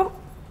 ഇപ്പം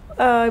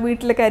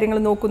വീട്ടിലെ കാര്യങ്ങൾ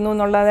നോക്കുന്നു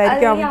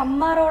എന്നുള്ളതായിരിക്കും.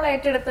 അമ്മ റോൾ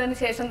ഏറ്റെടുത്തതിന്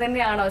ശേഷം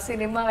തന്നെയാണോ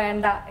സിനിമ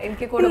വേണ്ട,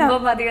 എനിക്ക്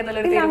കുടുംബം മതി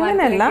എന്നുള്ളൊരു തീരുമാനം?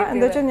 അങ്ങനെയല്ല,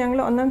 എന്താ വെച്ചാൽ ഞങ്ങൾ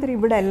ഒന്നാമത്തെ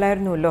ഇവിടെ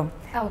അല്ലായിരുന്നല്ലോ,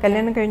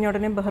 കല്യാണം കഴിഞ്ഞ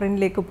ഉടനെ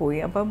ബഹ്റിനിലേക്ക് പോയി.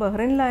 അപ്പോൾ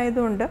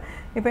ബഹ്റിനിലായതുകൊണ്ട്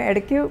ഇപ്പം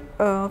ഇടയ്ക്ക്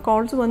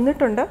കോൾസ്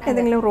വന്നിട്ടുണ്ട്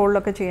ഏതെങ്കിലും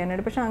റോളിലൊക്കെ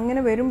ചെയ്യാനായിട്ട്. പക്ഷെ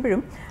അങ്ങനെ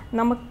വരുമ്പോഴും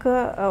നമുക്ക്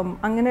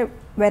അങ്ങനെ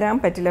വരാൻ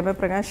പറ്റില്ല. അപ്പോൾ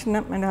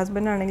പ്രകാശിന് എൻ്റെ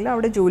ഹസ്ബൻഡാണെങ്കിൽ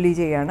അവിടെ ജോലി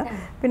ചെയ്യാണ്,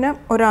 പിന്നെ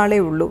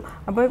ഒരാളേ ഉള്ളൂ.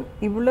 അപ്പോൾ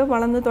ഇവള്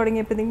വളർന്ന്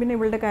തുടങ്ങിയപ്പോഴത്തേക്കും പിന്നെ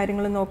ഇവളുടെ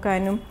കാര്യങ്ങൾ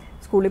നോക്കാനും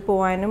സ്കൂളിൽ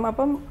പോകാനും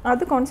അപ്പം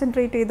അത്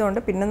കോൺസെൻട്രേറ്റ് ചെയ്തുകൊണ്ട്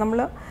പിന്നെ നമ്മൾ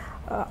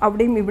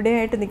അവിടെയും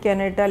ഇവിടെയായിട്ട്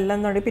നിൽക്കാനായിട്ട്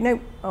അല്ലെന്നുണ്ടെങ്കിൽ പിന്നെ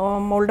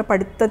മോളുടെ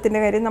പഠിത്തത്തിൻ്റെ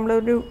കാര്യം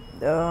നമ്മളൊരു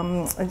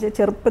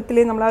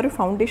ചെറുപ്പത്തിലേ നമ്മൾ ആ ഒരു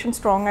ഫൗണ്ടേഷൻ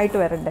സ്ട്രോങ് ആയിട്ട്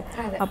വരണ്ടേ.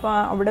 അപ്പോൾ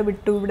അവിടെ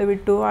വിട്ടു ഇവിടെ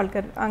വിട്ടു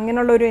ആൾക്കാർ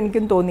അങ്ങനെയുള്ളൊരു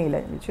എനിക്കും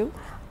തോന്നിയില്ല. ചോദിച്ചു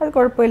അത്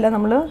കുഴപ്പമില്ല,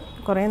 നമ്മൾ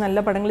കുറേ നല്ല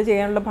പടങ്ങൾ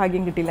ചെയ്യാനുള്ള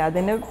ഭാഗ്യം കിട്ടിയില്ല,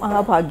 അതിന്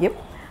ആ ഭാഗ്യം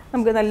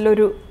നമുക്ക്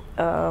നല്ലൊരു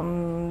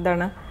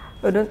എന്താണ്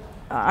ഒരു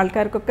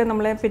ആൾക്കാർക്കൊക്കെ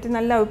നമ്മളെ പറ്റി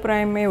നല്ല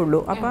അഭിപ്രായമേ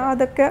ഉള്ളൂ. അപ്പോൾ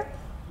അതൊക്കെ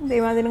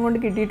ദൈവാധീനം കൊണ്ട്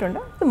കിട്ടിയിട്ടുണ്ട്,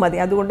 അത് മതി.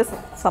 അതുകൊണ്ട്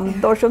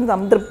സന്തോഷവും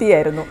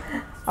സംതൃപ്തിയായിരുന്നു.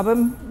 അപ്പം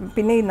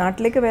പിന്നെ ഈ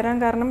നാട്ടിലേക്ക് വരാൻ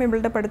കാരണം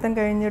ഇവളുടെ പഠിത്തം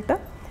കഴിഞ്ഞിട്ട്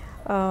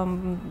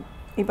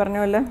ഈ പറഞ്ഞ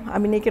പോലെ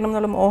അഭിനയിക്കണം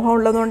എന്നുള്ള മോഹം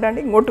ഉള്ളതുകൊണ്ടാണ്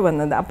ഇങ്ങോട്ട്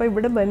വന്നത്. അപ്പോൾ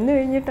ഇവിടെ വന്നു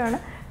കഴിഞ്ഞിട്ടാണ്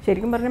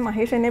ശരിക്കും പറഞ്ഞാൽ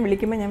മഹേഷ് എന്നെ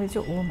വിളിക്കുമ്പോൾ ഞാൻ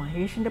വിളിച്ചു, ഓ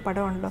മഹേഷിൻ്റെ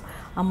പടമാണല്ലോ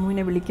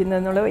അമ്മുവിനെ വിളിക്കുന്നത്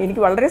എന്നുള്ളത്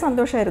എനിക്ക് വളരെ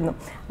സന്തോഷമായിരുന്നു.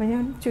 അപ്പോൾ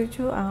ഞാൻ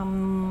ചോദിച്ചു,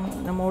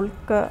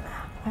 മോൾക്ക്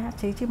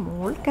ചേച്ചി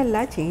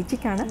മോൾക്കല്ല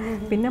ചേച്ചിക്കാണ്,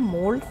 പിന്നെ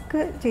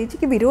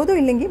ചേച്ചിക്ക് വിരോധം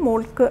ഇല്ലെങ്കിൽ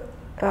മോൾക്ക്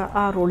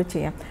ആ റോള്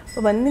ചെയ്യാം.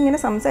 അപ്പോൾ വന്നിങ്ങനെ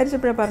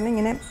സംസാരിച്ചപ്പോഴാണ് പറഞ്ഞു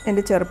ഇങ്ങനെ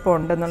എൻ്റെ ചെറുപ്പം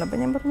ഉണ്ടെന്നുള്ളത്. അപ്പോൾ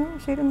ഞാൻ പറഞ്ഞു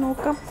ശരി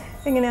നോക്കാം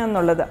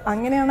എങ്ങനെയാണെന്നുള്ളത്.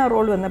 അങ്ങനെയാണ് ആ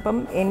റോൾ വന്നത്. അപ്പം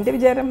എൻ്റെ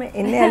വിചാരം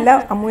എന്നെ അല്ല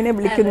അമ്മുവിനെ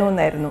വിളിക്കുന്നു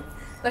എന്നായിരുന്നു.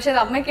 പക്ഷെ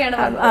അമ്മയ്ക്കാണ്.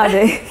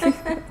 അതെ.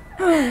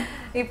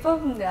 ഇപ്പം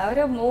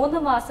ഒരു 3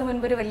 മാസം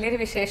മുൻപ് ഒരു വലിയൊരു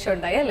വിശേഷം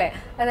ഉണ്ടായി അല്ലേ?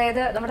 അതായത്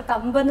നമ്മുടെ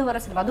തമ്പ് എന്ന്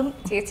പറഞ്ഞ സിനിമ, അതും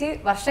ചേച്ചി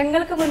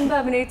വർഷങ്ങൾക്ക് മുൻപ്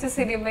അഭിനയിച്ച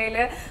സിനിമയിൽ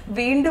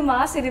വീണ്ടും ആ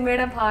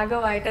സിനിമയുടെ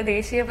ഭാഗമായിട്ട്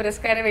ദേശീയ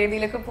പുരസ്കാര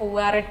വേദിയിലൊക്കെ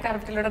പോവുക, റെഡ്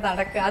കാർപ്പറ്റിലൂടെ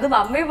നടക്കുക, അതും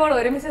അമ്മയും പോൾ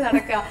ഒരുമിച്ച്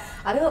നടക്കുക,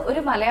 അത്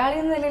ഒരു മലയാളി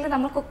എന്ന നിലയിൽ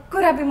നമുക്കൊക്കെ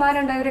ഒരു അഭിമാനം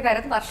ഉണ്ടായ ഒരു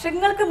കാര്യം.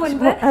 വർഷങ്ങൾക്ക്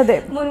മുൻപ്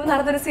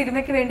നടന്നൊരു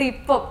സിനിമയ്ക്ക് വേണ്ടി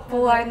ഇപ്പൊ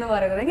പോവാ എന്ന്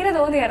പറയുന്നത് എങ്ങനെ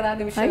തോന്നിയായിരുന്നു ആ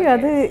നിമിഷം?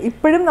 അത്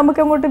ഇപ്പോഴും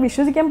നമുക്ക് അങ്ങോട്ട്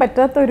വിശ്വസിക്കാൻ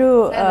പറ്റാത്തൊരു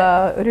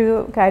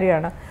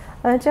കാര്യമാണ്.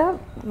 എന്നുവെച്ചാൽ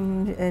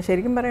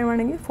ശരിക്കും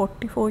പറയുവാണെങ്കിൽ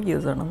 44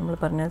 ഇയേഴ്സാണ് നമ്മൾ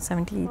പറഞ്ഞത്.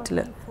 78-ൽ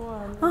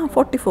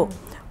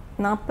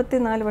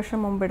 44 വർഷം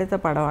മുമ്പെടുത്ത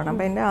പടമാണ്.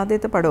 അപ്പോൾ എൻ്റെ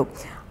ആദ്യത്തെ പടവും.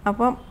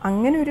 അപ്പം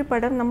അങ്ങനെ ഒരു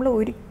പടം നമ്മൾ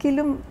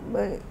ഒരിക്കലും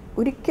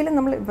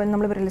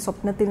നമ്മൾ പറയില്ല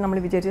സ്വപ്നത്തിൽ നമ്മൾ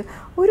വിചാരിച്ചു,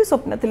 ഒരു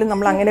സ്വപ്നത്തിലും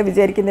നമ്മൾ അങ്ങനെ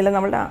വിചാരിക്കുന്നില്ല.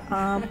 നമ്മളുടെ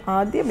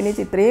ആദ്യം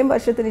അഭിനയിച്ച് ഇത്രയും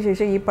വർഷത്തിന്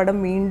ശേഷം ഈ പടം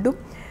വീണ്ടും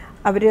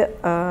അവർ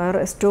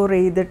റെസ്റ്റോർ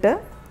ചെയ്തിട്ട്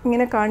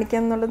ഇങ്ങനെ കാണിക്കുക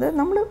എന്നുള്ളത്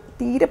നമ്മൾ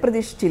തീരെ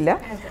പ്രതീക്ഷിച്ചില്ല.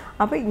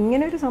 അപ്പോൾ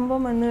ഇങ്ങനെ ഒരു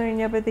സംഭവം വന്നു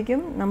കഴിഞ്ഞപ്പോഴത്തേക്കും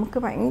നമുക്ക്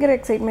ഭയങ്കര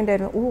എക്സൈറ്റ്മെൻ്റ്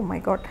ആയിരുന്നു. ഓ മൈ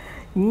ഗോഡ്,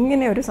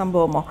 ഇങ്ങനെ ഒരു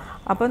സംഭവമോ.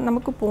 അപ്പം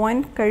നമുക്ക്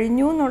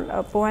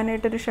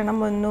പോകാനായിട്ടൊരു ക്ഷണം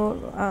വന്നു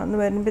എന്ന്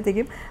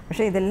വരുമ്പോഴത്തേക്കും,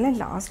 പക്ഷേ ഇതെല്ലാം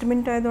ലാസ്റ്റ്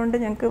മിനിറ്റ് ആയതുകൊണ്ട്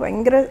ഞങ്ങൾക്ക്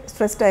ഭയങ്കര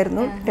സ്ട്രെസ്ഡ്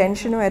ആയിരുന്നു,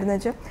 ടെൻഷനും ആയിരുന്നു.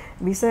 വെച്ചാൽ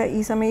വിസ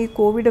ഈ സമയം ഈ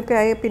കോവിഡൊക്കെ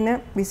ആയ പിന്നെ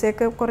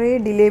വിസയൊക്കെ കുറേ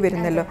ഡിലേ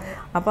വരുന്നല്ലോ.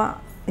 അപ്പോൾ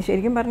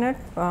ശരിക്കും പറഞ്ഞാൽ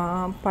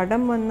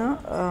പടം വന്ന്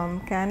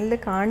കാനലിൽ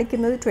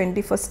കാണിക്കുന്നത്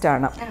 21st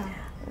ആണ്.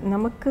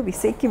 നമുക്ക്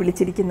വിസയ്ക്ക്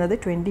വിളിച്ചിരിക്കുന്നത്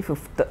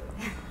 25th.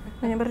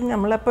 ഞാൻ പറഞ്ഞു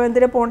നമ്മളപ്പോൾ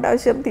എന്തിനാ പോകേണ്ട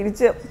ആവശ്യം,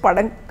 തിരിച്ച്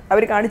പടം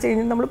അവർ കാണിച്ചു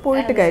കഴിഞ്ഞാൽ നമ്മൾ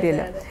പോയിട്ട്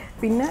കാര്യമില്ല.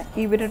 പിന്നെ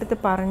ഇവരുടെ അടുത്ത്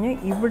പറഞ്ഞ്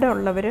ഇവിടെ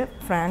ഉള്ളവർ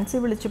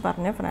ഫ്രാൻസിൽ വിളിച്ച്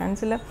പറഞ്ഞ്,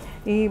 ഫ്രാൻസിൽ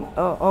ഈ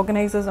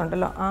ഓർഗനൈസേഴ്സ്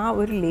ഉണ്ടല്ലോ, ആ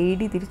ഒരു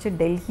ലേഡി തിരിച്ച്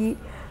ഡൽഹി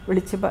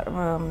വിളിച്ച്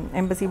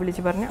എംബസി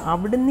വിളിച്ച് പറഞ്ഞ്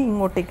അവിടുന്ന്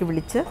ഇങ്ങോട്ടേക്ക്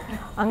വിളിച്ച്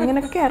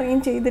അങ്ങനെയൊക്കെ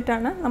അറേഞ്ച്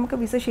ചെയ്തിട്ടാണ് നമുക്ക്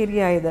വിസ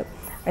ശരിയായത്.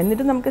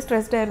 എന്നിട്ട് നമുക്ക്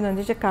സ്ട്രെസ്ഡ് ആയിരുന്നു.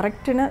 എന്താ വെച്ചാൽ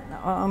കറക്റ്റിന്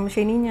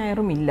ശനി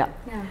ഞായറും ഇല്ല.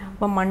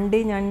 അപ്പം മൺഡേ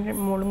ഞാൻ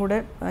മോളും കൂടെ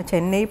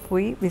ചെന്നൈ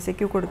പോയി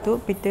വിസയ്ക്ക് കൊടുത്തു.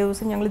 പിറ്റേ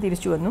ദിവസം ഞങ്ങൾ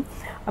തിരിച്ചു വന്നു.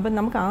 അപ്പം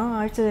നമുക്ക് ആ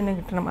ആഴ്ച തന്നെ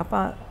കിട്ടണം.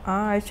 അപ്പോൾ ആ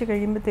ആഴ്ച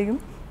കഴിയുമ്പോഴത്തേക്കും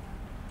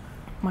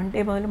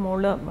മൺഡേ മുതൽ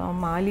മോള്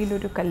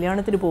മാലിയിലൊരു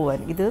കല്യാണത്തിന് പോകാൻ,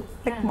 ഇത്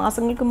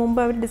മാസങ്ങൾക്ക് മുമ്പ്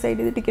അവർ ഡിസൈഡ്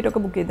ചെയ്ത്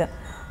ടിക്കറ്റൊക്കെ ബുക്ക് ചെയ്ത്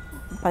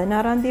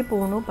 16-ാം തീയതി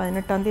പോകുന്നു,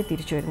 18-ാം തീയതി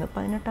തിരിച്ചു വരുന്നു.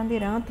 18-ാം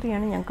തീയതി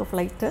രാത്രിയാണ് ഞങ്ങൾക്ക്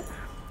ഫ്ലൈറ്റ്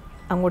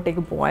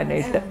അങ്ങോട്ടേക്ക്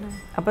പോകാനായിട്ട്.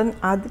 അപ്പം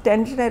അത്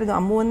ടെൻഷനായിരുന്നു.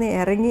 അമ്മ വന്ന്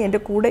ഇറങ്ങി എൻ്റെ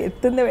കൂടെ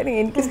എത്തുന്നവരെ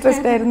എനിക്ക്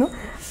സ്ട്രെസ്ഡായിരുന്നു.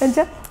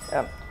 എന്നുവെച്ചാൽ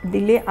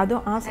ഡിലേ,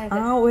 അതും ആ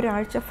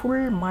ഒരാഴ്ച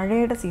ഫുൾ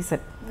മഴയുടെ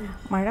സീസൺ,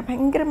 മഴ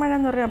ഭയങ്കര മഴ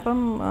എന്ന് പറഞ്ഞാൽ. അപ്പം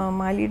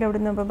മാലിയുടെ അവിടെ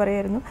നിന്ന് അപ്പം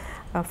പറയായിരുന്നു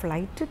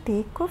ഫ്ലൈറ്റ്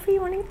ടേക്ക് ഓഫ്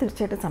ചെയ്യുവാണെങ്കിൽ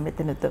തീർച്ചയായിട്ടും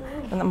സമയത്തിനെത്തും.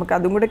 നമുക്ക്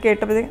അതും കൂടെ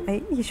കേട്ടപ്പോഴത്തേക്ക്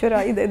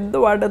ഈശ്വര ഇത്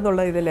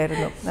എന്തുവാടെന്നുള്ള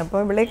ഇതിലായിരുന്നു. അപ്പോൾ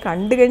ഇവളെ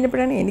കണ്ടു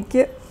കഴിഞ്ഞപ്പോഴാണ്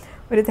എനിക്ക്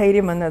ഒരു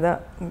ധൈര്യം വന്നത്.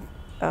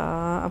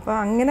 അപ്പോൾ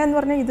അങ്ങനെ എന്ന്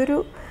പറഞ്ഞാൽ ഇതൊരു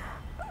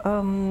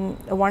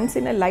once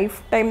in A life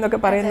time എന്നൊക്കെ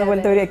പറയുന്ന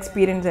പോലത്തെ ഒരു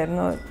എക്സ്പീരിയൻസ്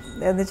ആയിരുന്നു.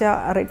 എന്ന് വെച്ചാൽ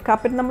റെഡ്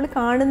കാർപ്പറ്റ് നമ്മൾ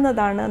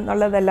കാണുന്നതാണ്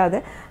എന്നുള്ളതല്ലാതെ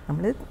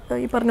നമ്മൾ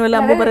ഈ പറഞ്ഞ പോലെ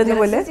അമ്മ പറയുന്ന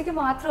പോലെ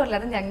മാത്രമല്ല,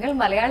 അത് ഞങ്ങൾ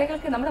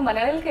മലയാളികൾക്ക്, നമ്മുടെ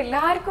മലയാളികൾക്ക്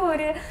എല്ലാവർക്കും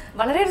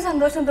വളരെ ഒരു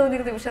സന്തോഷം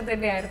തോന്നിയൊരു നിമിഷം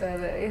തന്നെയായിരുന്നു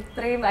അത്.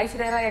 ഇത്രയും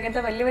ഐശ്വര്യറായ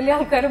അങ്ങനത്തെ വലിയ വലിയ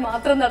ആൾക്കാർ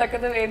മാത്രം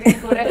നടക്കുന്ന വേദിയിൽ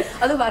കൂടെ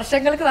അത്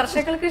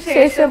വർഷങ്ങൾക്ക്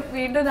ശേഷം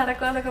വീണ്ടും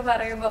നടക്കുക എന്നൊക്കെ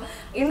പറയുമ്പോൾ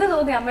ഇന്ന്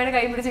തോന്നി അമ്മയുടെ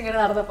കൈ പിടിച്ച് ഇങ്ങനെ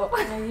നടന്നപ്പോൾ.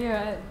 അയ്യോ,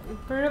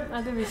 ഇപ്പോഴും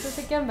അത്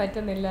വിശ്വസിക്കാൻ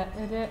പറ്റുന്നില്ല.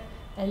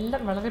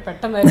 എല്ലാം വളരെ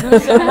പെട്ടെന്നായിരുന്നു,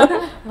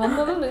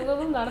 വന്നതും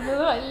നിന്നതും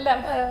നടന്നതും എല്ലാം.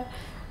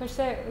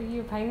 പക്ഷെ ഈ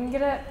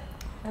ഭയങ്കര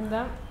എന്താ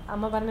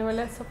അമ്മ പറഞ്ഞ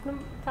പോലെ സ്വപ്നം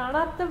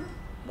കാണാത്ത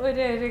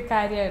ഒരു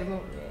കാര്യമായിരുന്നു.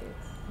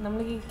 നമ്മൾ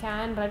ഈ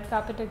റെഡ്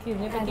കാർപ്പറ്റൊക്കെ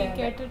ഇതിനെപ്പറ്റി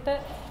കേട്ടിട്ട്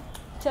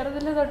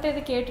ചെറുതിൽ തൊട്ടേ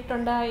ഇത്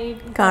കേട്ടിട്ടുണ്ട്. ഈ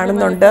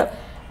കാണുന്നുണ്ട്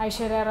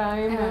ഐശ്വര്യ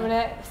റായും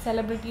ഇവിടെ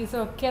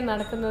സെലിബ്രിറ്റീസും ഒക്കെ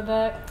നടക്കുന്നത്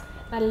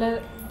നല്ല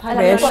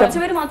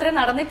കുറച്ചുപേര് മാത്രമേ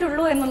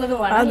നടന്നിട്ടുള്ളൂ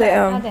എന്നുള്ളതുമാണ്.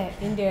 അതെ,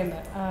 ഇന്ത്യയിൽ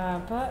നിന്ന്.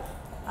 അപ്പൊ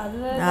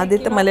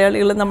ആദ്യത്തെ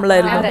മലയാളികൾ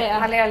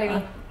നമ്മളായിരുന്നു.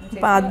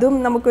 അപ്പം അതും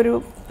നമുക്കൊരു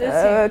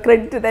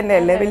ക്രെഡിറ്റ്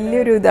തന്നെയല്ലേ,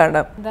 വലിയൊരു ഇതാണ്.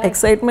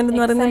 എക്സൈറ്റ്മെന്റ്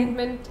എന്ന്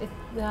പറയുന്നത്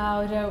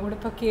ഒരു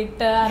ഉടുപ്പൊക്കെ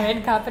ഇട്ട്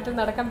റെഡ് കാർപ്പറ്റ്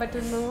നടക്കാൻ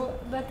പറ്റുന്നു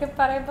ഇതൊക്കെ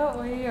പറയുമ്പോൾ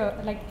അയ്യോ,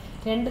 ലൈക്ക്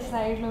രണ്ട്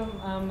സൈഡിലും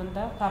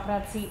എന്താ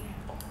പാപ്പറാസി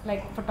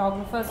ലൈക്ക്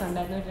ഫോട്ടോഗ്രാഫേഴ്സ്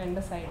ഉണ്ടായിരുന്നു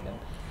രണ്ട് സൈഡിലും.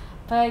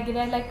 അപ്പോൾ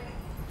ഇങ്ങനെ ലൈക്ക്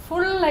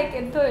ഫുൾ ലൈക്ക്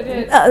എന്തോ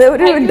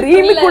ഒരു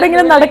ഡ്രീമിൽ കൂടെ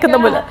ഇങ്ങനെ നടക്കുന്ന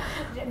പോലെ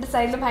രണ്ട്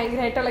സൈഡിലും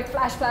ഭയങ്കരമായിട്ട് ലൈക്ക്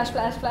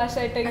ഫ്ലാഷ്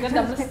ആയിട്ട് ഇങ്ങനെ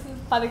നമ്മൾ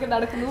പതുക്കെ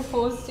നടക്കുന്നു,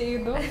 പോസ്റ്റ്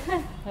ചെയ്യുന്നു.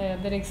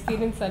 അതൊരു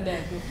എക്സ്പീരിയൻസ് തന്നെ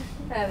ആയിരുന്നു.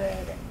 അതെ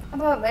അതെ.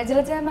 അപ്പോൾ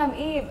ജലജ മാം,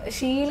 ഈ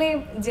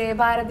ഷീലയും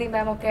ജയഭാരതി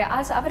മാം ഒക്കെ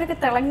അവരൊക്കെ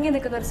തിളങ്ങി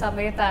നിൽക്കുന്ന ഒരു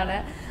സമയത്താണ്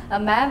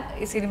മാം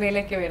ഈ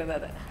സിനിമയിലേക്ക്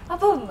വരുന്നത്.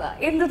 അപ്പം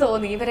എന്ത്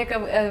തോന്നി? ഇവരൊക്കെ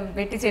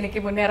വെട്ടിച്ചെനിക്ക്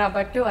മുന്നേറാൻ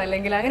പറ്റുമോ,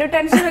 അല്ലെങ്കിൽ അങ്ങനെ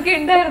ടെൻഷനൊക്കെ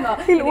ഉണ്ടായിരുന്നോ?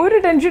 ഒരു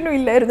ടെൻഷനും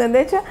ഇല്ലായിരുന്നു.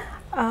 എന്താ വെച്ചാൽ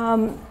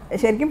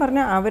ശരിക്കും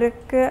പറഞ്ഞാൽ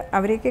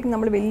അവരെയൊക്കെ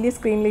നമ്മൾ വലിയ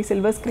സ്ക്രീനിൽ,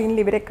 സിൽവർ സ്ക്രീനിൽ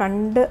ഇവരെ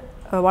കണ്ട്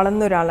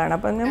വളർന്ന ഒരാളാണ്.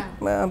 അപ്പം ഞാൻ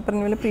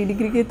പറഞ്ഞ പോലെ പ്രീ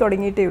ഡിഗ്രിക്ക്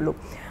തുടങ്ങിയിട്ടേ ഉള്ളൂ.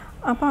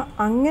 അപ്പം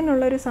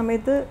അങ്ങനെയുള്ളൊരു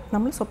സമയത്ത്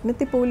നമ്മൾ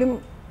സ്വപ്നത്തിൽ പോലും,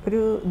 ഒരു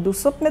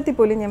ദുസ്വപ്നത്തിൽ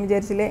പോലും ഞാൻ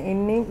വിചാരിച്ചില്ല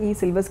എന്നെയും ഈ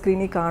സിൽവർ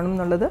സ്ക്രീനിൽ കാണും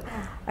എന്നുള്ളത്.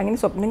 അങ്ങനെ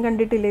സ്വപ്നം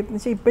കണ്ടിട്ടില്ല. എന്ന്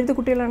വെച്ചാൽ ഇപ്പോഴത്തെ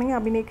കുട്ടികളാണെങ്കിൽ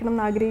അഭിനയിക്കണം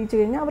എന്ന് ആഗ്രഹിച്ചു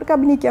കഴിഞ്ഞാൽ അവർക്ക്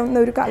അഭിനയിക്കാവുന്ന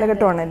ഒരു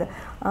കാലഘട്ടമാണത്.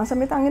 ആ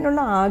സമയത്ത്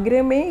അങ്ങനെയുള്ള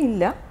ആഗ്രഹമേ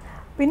ഇല്ല.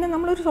 പിന്നെ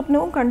നമ്മളൊരു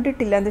സ്വപ്നവും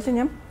കണ്ടിട്ടില്ല. എന്താ വെച്ചാൽ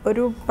ഞാൻ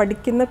ഒരു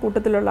പഠിക്കുന്ന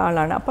കൂട്ടത്തിലുള്ള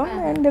ആളാണ്. അപ്പം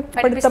എൻ്റെ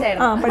പഠിത്തം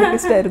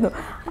പഠിപ്പിസ്റ്റായിരുന്നു.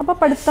 അപ്പോൾ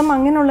പഠിത്തം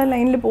അങ്ങനെയുള്ള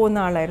ലൈനിൽ പോകുന്ന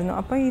ആളായിരുന്നു.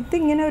 അപ്പോൾ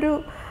ഇതിങ്ങനെ ഒരു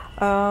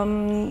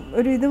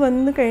ഇത്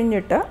വന്നു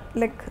കഴിഞ്ഞിട്ട്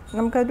ലൈക്ക്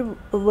നമുക്കത്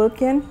വർക്ക്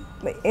ചെയ്യാൻ,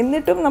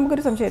 എന്നിട്ടും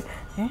നമുക്കൊരു സംശയം.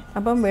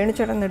 അപ്പം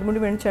വേണുചേട്ടൻ, നെടുമുടി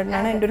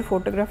വേണുചേട്ടനാണ് എൻ്റെ ഒരു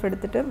ഫോട്ടോഗ്രാഫ്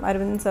എടുത്തിട്ട്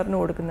അരവിന്ദൻ സാറിന്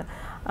കൊടുക്കുന്നത്.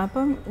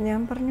 അപ്പം ഞാൻ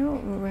പറഞ്ഞു,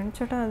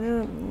 വേണുചേട്ടാ അത്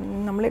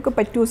നമ്മളെയൊക്കെ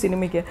പറ്റുമോ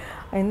സിനിമയ്ക്ക്?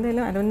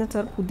 എന്തായാലും അരവിന്ദൻ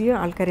സാർ പുതിയ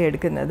ആൾക്കാരെ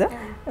എടുക്കുന്നത്,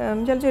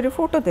 ചിലപ്പോൾ ഒരു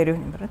ഫോട്ടോ തരും.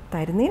 ഞാൻ പറഞ്ഞു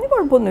തരുന്നതിന്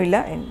കുഴപ്പമൊന്നുമില്ല,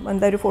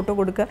 എന്താ ഒരു ഫോട്ടോ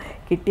കൊടുക്കുക,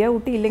 കിട്ടിയാൽ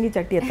ഊട്ടി ഇല്ലെങ്കിൽ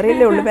ചട്ടി,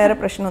 എത്രയല്ലേ ഉള്ളൂ, വേറെ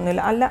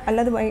പ്രശ്നമൊന്നുമില്ല.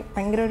 അല്ലാതെ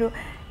ഭയങ്കര ഒരു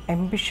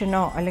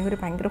എംബിഷനോ അല്ലെങ്കിൽ ഒരു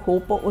ഭയങ്കര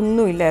ഹോപ്പോ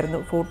ഒന്നുമില്ലായിരുന്നു.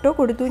 ഫോട്ടോ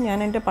കൊടുത്തു, ഞാൻ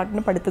എൻ്റെ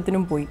പാട്ടിന്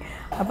പഠിത്തത്തിനും പോയി.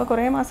 അപ്പോൾ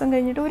കുറേ മാസം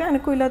കഴിഞ്ഞിട്ട് ഒരു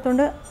അനക്കവും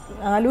ഇല്ലാത്തതുകൊണ്ട്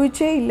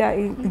ആലോചിച്ചേ ഇല്ല,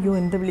 അയ്യോ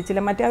എന്ത്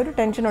വിളിച്ചില്ല, മറ്റേ ആ ഒരു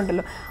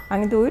ടെൻഷനുണ്ടല്ലോ,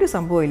 അങ്ങനത്തെ ഒരു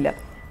സംഭവമില്ല.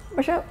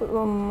 പക്ഷേ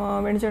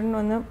വേണുചേട്ടൻ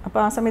വന്ന്,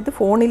 അപ്പോൾ ആ സമയത്ത്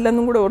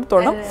ഫോണില്ലെന്നും കൂടെ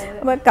ഓർത്തോണം.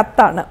 അപ്പോൾ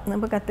കത്താണ്.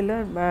 അപ്പോൾ കത്തിൽ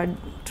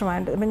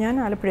ട്രിവാൻഡ്രം, അപ്പോൾ ഞാൻ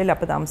ആലപ്പുഴയിൽ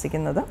അപ്പോൾ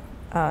താമസിക്കുന്നത്.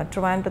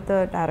 ട്രിവാൻഡ്രത്ത്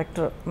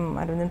ഡയറക്ടർ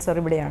അരവിന്ദൻ സാർ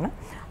ഇവിടെയാണ്,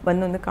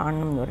 വന്നൊന്ന്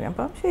കാണണം എന്ന് പറഞ്ഞു.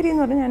 അപ്പോൾ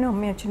ശരിയെന്ന് പറഞ്ഞാൽ ഞാനും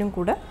അമ്മയും അച്ഛനും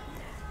കൂടെ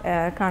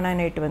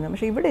കാണാനായിട്ട് വന്നു.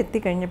 പക്ഷേ ഇവിടെ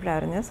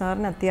എത്തിക്കഴിഞ്ഞപ്പോഴായിരുന്നു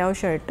സാറിന്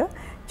അത്യാവശ്യമായിട്ട്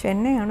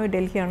ചെന്നൈയാണോ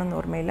ഡൽഹിയാണോന്ന്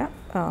ഓർമ്മയില്ല,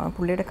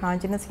 പുള്ളിയുടെ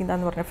കാഞ്ചന സീത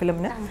എന്ന് പറഞ്ഞ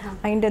ഫിലിമിന്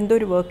അതിൻ്റെ എന്തോ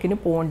ഒരു വർക്കിന്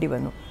പോകേണ്ടി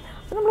വന്നു.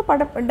 അപ്പോൾ നമ്മൾ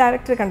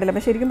ഡയറക്ടറെ കണ്ടില്ല.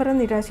 അപ്പോൾ ശരിക്കും പറഞ്ഞാൽ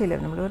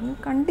നിരാശയില്ലായിരുന്നു. നമ്മൾ പറഞ്ഞു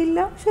കണ്ടില്ല,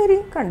 ശരി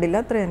കണ്ടില്ല,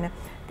 അത്ര തന്നെ.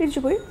 തിരിച്ചു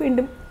പോയി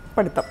വീണ്ടും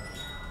പഠിത്തം.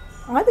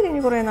 അത്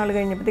കഴിഞ്ഞ് കുറേ നാൾ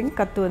കഴിഞ്ഞപ്പോഴത്തേക്കും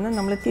കത്ത് വന്ന്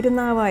നമ്മൾ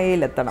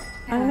തിരുനാവായയിലെത്തണം.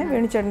 അങ്ങനെ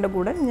വേണിച്ചേട്ടൻ്റെ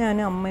കൂടെ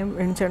ഞാനും അമ്മയും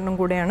വേണിച്ചേട്ടനും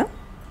കൂടെയാണ്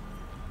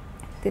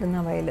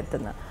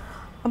തിരുനാവായയിലെത്തുന്നത്.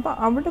 അപ്പോൾ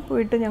അവിടെ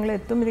പോയിട്ട് ഞങ്ങൾ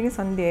എത്തുമ്പോഴത്തേക്കും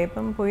സന്ധ്യയായി.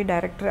 ഇപ്പം പോയി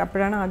ഡയറക്ടർ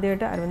അപ്പോഴാണ്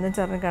ആദ്യമായിട്ട് അരവിന്ദൻ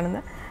സാറിനെ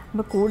കാണുന്നത്.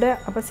 അപ്പോൾ കൂടെ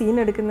അപ്പോൾ സീൻ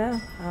എടുക്കുന്ന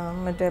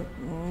മറ്റേ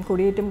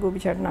കൊടിയേറ്റും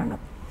ഗോപിച്ചേട്ടനാണ്.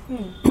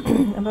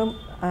 അപ്പം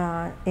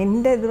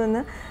എൻ്റെ ഇത്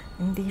വന്ന്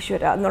എൻ്റെ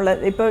ഈശ്വര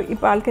എന്നുള്ളത്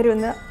ഇപ്പോൾ ആൾക്കാർ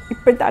വന്ന്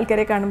ഇപ്പോഴത്തെ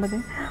ആൾക്കാരെ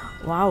കാണുമ്പോൾ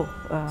വാവ്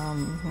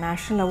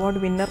നാഷണൽ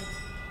അവാർഡ് വിന്നർ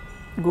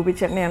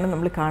ഗോപിച്ചേട്ടനെയാണ്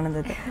നമ്മൾ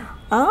കാണുന്നത്.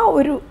 ആ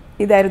ഒരു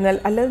ഇതായിരുന്നു.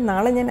 അല്ലാതെ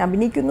നാളെ ഞാൻ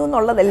അഭിനയിക്കുന്നു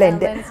എന്നുള്ളതല്ല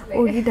എൻ്റെ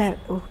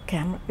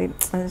ക്യാമറ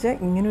എന്ന് വെച്ചാൽ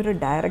ഇങ്ങനൊരു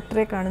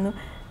ഡയറക്ടറെ കാണുന്നു,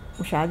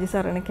 ഷാജി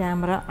സാറാണ്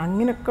ക്യാമറ,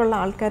 അങ്ങനെയൊക്കെയുള്ള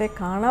ആൾക്കാരെ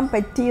കാണാൻ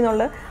പറ്റി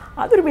എന്നുള്ളത്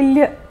അതൊരു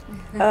വലിയ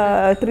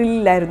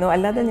ത്രില്ലായിരുന്നു.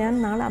 അല്ലാതെ ഞാൻ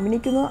നാളെ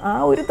അഭിനയിക്കുന്നു ആ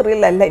ഒരു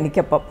ത്രില്ലല്ല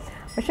എനിക്കപ്പം.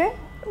 പക്ഷേ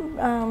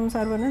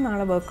സാർ പറഞ്ഞു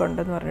നാളെ വർക്ക്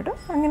ഉണ്ടെന്ന് പറഞ്ഞിട്ട്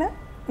അങ്ങനെ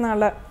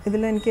നാളെ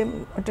ഇതിലെനിക്ക്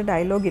ഒറ്റ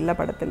ഡയലോഗില്ല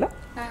പടത്തിൽ.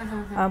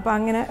 അപ്പോൾ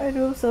അങ്ങനെ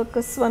ഒരു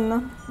സർക്കസ് വന്ന്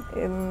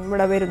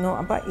ഇവിടെ വരുന്നു.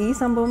 അപ്പോൾ ഈ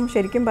സംഭവം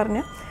ശരിക്കും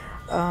പറഞ്ഞാൽ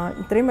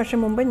ഇത്രയും വർഷം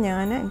മുമ്പ്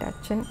ഞാൻ എൻ്റെ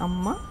അച്ഛൻ,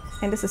 അമ്മ,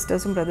 എൻ്റെ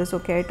സിസ്റ്റേഴ്സും ബ്രദേഴ്സും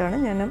ഒക്കെ ആയിട്ടാണ്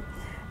ഞാൻ,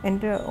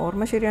 എൻ്റെ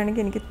ഓർമ്മ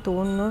ശരിയാണെങ്കിൽ എനിക്ക്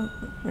തോന്നുന്നു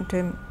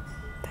മറ്റേ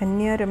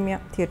ധന്യരമ്യ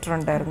തിയേറ്റർ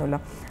ഉണ്ടായിരുന്നല്ലോ,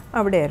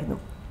 അവിടെയായിരുന്നു.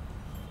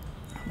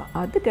 അപ്പോൾ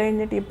അത്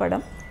കഴിഞ്ഞിട്ട് ഈ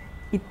പടം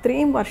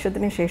ഇത്രയും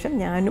വർഷത്തിന് ശേഷം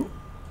ഞാനും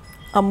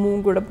അമ്മുവും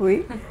കൂടെ പോയി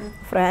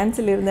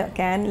ഫ്രാൻസിലിരുന്ന്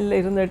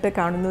കാനിലിരുന്നിട്ട്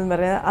കാണുന്നു എന്ന്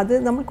പറയുന്നത് അത്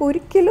നമുക്ക്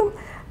ഒരിക്കലും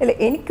അല്ല,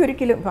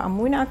 എനിക്കൊരിക്കലും ഇപ്പം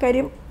അമ്മുവിന് ആ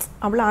കാര്യം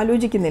അവൾ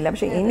ആലോചിക്കുന്നില്ല.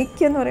 പക്ഷെ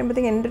എനിക്കെന്ന്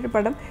പറയുമ്പോഴത്തേക്കും എൻ്റെ ഒരു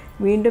പടം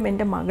വീണ്ടും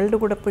എൻ്റെ മകളുടെ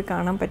കൂടെ പോയി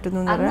കാണാൻ പറ്റുന്നു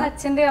എന്ന് പറഞ്ഞാൽ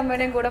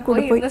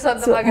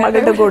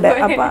മകളുടെ കൂടെ.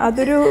 അപ്പം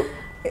അതൊരു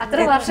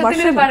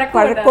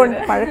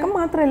പഴക്കം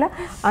മാത്രമല്ല,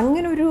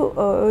 അങ്ങനെ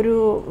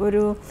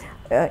ഒരു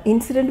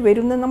ഇൻസിഡൻറ്റ്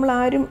വരുന്ന നമ്മൾ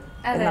ആരും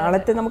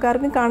നാളത്തെ നമുക്ക്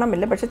ആർക്കും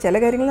കാണാമില്ല. പക്ഷെ ചില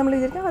കാര്യങ്ങൾ നമ്മൾ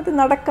വിചാരിക്കും അത്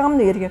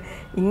നടക്കാമെന്ന് വിചാരിക്കും.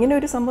 ഇങ്ങനെ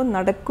ഒരു സംഭവം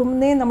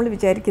നടക്കുന്നേ നമ്മൾ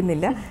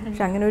വിചാരിക്കുന്നില്ല.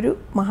 പക്ഷെ അങ്ങനെ ഒരു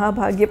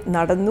മഹാഭാഗ്യം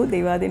നടന്നു,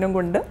 ദൈവാധീനം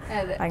കൊണ്ട്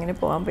അങ്ങനെ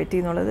പോകാൻ പറ്റി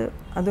എന്നുള്ളത്.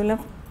 അതുപോലെ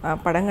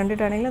പടം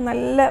കണ്ടിട്ടാണെങ്കിലും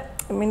നല്ല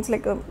മീൻസ്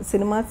ലൈക്ക്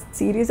സിനിമ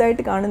സീരിയസ്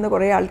ആയിട്ട് കാണുന്ന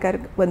കുറേ ആൾക്കാർ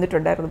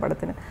വന്നിട്ടുണ്ടായിരുന്നു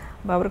പടത്തിന്.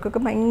 അപ്പോൾ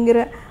അവർക്കൊക്കെ ഭയങ്കര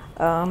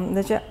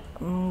എന്താ വെച്ചാൽ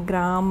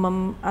ഗ്രാമം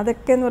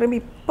അതൊക്കെ എന്ന് പറയുമ്പോൾ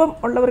ഇപ്പം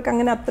ഉള്ളവർക്ക്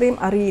അങ്ങനെ അത്രയും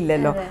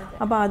അറിയില്ലല്ലോ.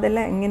 അപ്പോൾ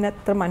അതെല്ലാം ഇങ്ങനെ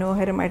അത്ര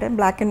മനോഹരമായിട്ട്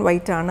ബ്ലാക്ക് ആൻഡ്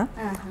വൈറ്റ് ആണ്.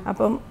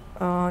 അപ്പം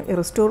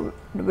റിസ്റ്റോർ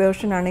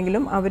വേർഷൻ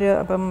ആണെങ്കിലും അവർ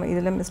അപ്പം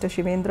ഇതിൽ മിസ്റ്റർ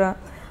ശിവേന്ദ്ര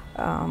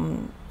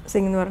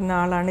സിംഗ് എന്ന് പറഞ്ഞ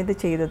ആളാണ് ഇത്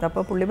ചെയ്തത്.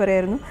 അപ്പോൾ പുള്ളി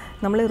പറയായിരുന്നു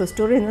നമ്മൾ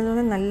റിസ്റ്റോർ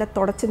ചെയ്യുന്നത് നല്ല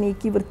തുടച്ച്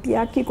നീക്കി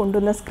വൃത്തിയാക്കി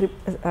കൊണ്ടുവന്ന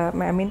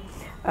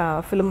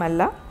ഫിലിം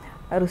അല്ല,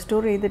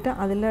 റിസ്റ്റോർ ചെയ്തിട്ട്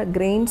അതിൽ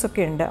ഗ്രെയിൻസ്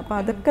ഒക്കെ ഉണ്ട്. അപ്പോൾ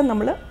അതൊക്കെ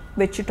നമ്മൾ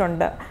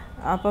വെച്ചിട്ടുണ്ട്.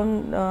 അപ്പം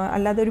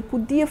അല്ലാതെ ഒരു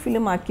പുതിയ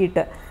ഫിലിം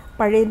ആക്കിയിട്ട്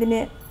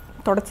പഴയതിനെ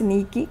തുടച്ച്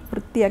നീക്കി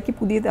വൃത്തിയാക്കി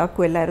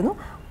പുതിയതാക്കുമല്ലായിരുന്നു.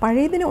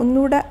 പഴയതിനെ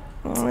ഒന്നുകൂടെ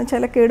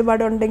ചില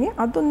കേടുപാടുണ്ടെങ്കിൽ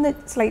അതൊന്ന്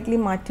സ്ലൈറ്റ്ലി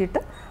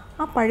മാറ്റിയിട്ട്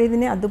ആ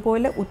പഴയതിനെ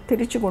അതുപോലെ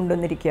ഉദ്ധരിച്ച്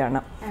കൊണ്ടുവന്നിരിക്കുകയാണ്.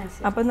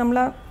 അപ്പം നമ്മൾ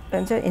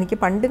വെച്ചാൽ എനിക്ക്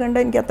പണ്ട് കണ്ട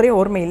എനിക്ക് അത്രയും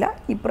ഓർമ്മയില്ല,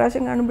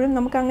 ഇപ്രാവശ്യം കാണുമ്പോഴും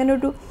നമുക്ക് അങ്ങനെ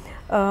ഒരു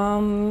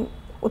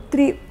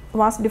ഒത്തിരി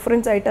വാസ്റ്റ്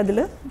ഡിഫറൻസ് ആയിട്ട് അതിൽ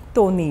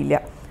തോന്നിയില്ല.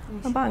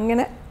 അപ്പം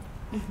അങ്ങനെ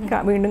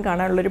വീണ്ടും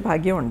കാണാനുള്ളൊരു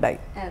ഭാഗ്യം ഉണ്ടായി.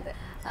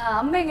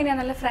 അമ്മ എങ്ങനെയാ,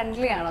 നല്ല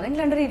ഫ്രണ്ട്ലി ആണോ? നിങ്ങൾ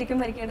രണ്ടുപേരും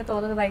ഇരിക്കുമ്പോൾ എനിക്ക്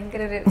തോന്നുന്നത്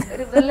ഭയങ്കര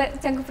ഒരു നല്ല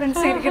ചങ്ക്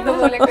ഫ്രണ്ട്സ് ഇരിക്കുന്ന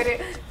പോലെ ഒരു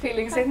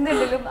ഫീലിങ്സ്.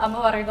 എന്തെങ്കിലും അമ്മ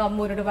പറയുന്നു,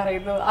 അമ്മൂരോട്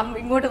പറയുന്നു, അമ്മ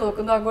ഇങ്ങോട്ട്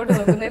നോക്കുന്നു, അങ്ങോട്ട്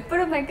നോക്കുന്നു,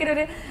 എപ്പോഴും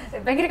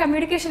ഭയങ്കര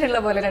കമ്മ്യൂണിക്കേഷൻ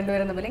ഉള്ള പോലെ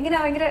രണ്ടുപേരും തമ്മിൽ. ഇങ്ങനെ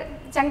ഭയങ്കര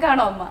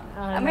ചങ്കാണോ അമ്മ?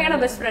 അമ്മയാണോ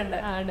ബെസ്റ്റ് ഫ്രണ്ട്?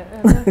 ആണ്.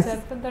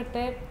 ചെറുപ്പം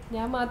തൊട്ടേ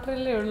ഞാൻ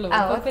മാത്രമല്ലേ ഉള്ളൂ,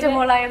 ഒറ്റ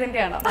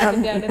മോളായതിന്റെ ആണോ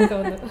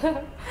തോന്നുന്നു.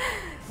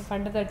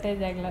 പണ്ട് തൊട്ടേ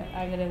ഞങ്ങൾ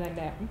അങ്ങനെ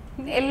തന്നെയാണ്,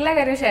 എല്ലാ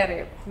കാര്യവും ഷെയർ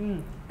ചെയ്യും,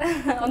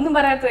 ഒന്നും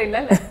പറയാത്തതില്ല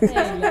അല്ലേ?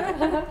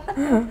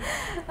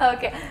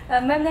 ഓക്കെ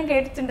മാം, ഞാൻ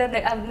കേട്ടിട്ടുണ്ട്,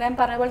 ഞാൻ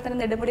പറഞ്ഞ പോലെ തന്നെ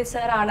നെടുമുടി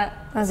സാറാണ്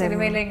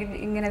സിനിമയിലേക്ക്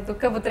ഇങ്ങനെ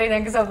ദുഃഖപുത്രി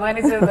ഞങ്ങൾക്ക്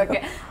സമ്മാനിച്ചതൊക്കെ.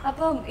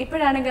 അപ്പം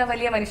ഇപ്പോഴാണെങ്കിൽ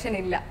വലിയ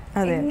മനുഷ്യനില്ല.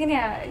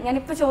 എങ്ങനെയാ,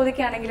 ഞാനിപ്പോ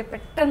ചോദിക്കുകയാണെങ്കിൽ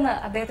പെട്ടെന്ന്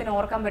അദ്ദേഹത്തിന്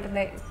ഓർക്കാൻ പറ്റുന്ന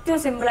ഏറ്റവും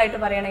സിമ്പിൾ ആയിട്ട്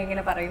പറയുകയാണെങ്കിൽ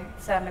ഇങ്ങനെ പറയും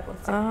സാറിനെ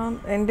കുറിച്ച്?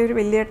 എൻ്റെ ഒരു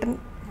വലിയേട്ടൻ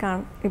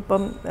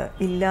ഇപ്പം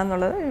ഇല്ല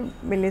എന്നുള്ളത്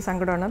വലിയ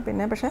സങ്കടമാണ്.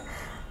 പിന്നെ പക്ഷേ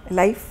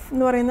ലൈഫ്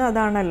എന്ന് പറയുന്നത്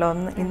അതാണല്ലോ,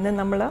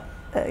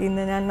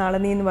 ഇന്ന് ഞാൻ നാളെ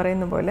നീ എന്ന്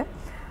പറയുന്ന പോലെ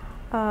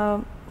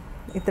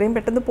ഇത്രയും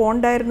പെട്ടെന്ന്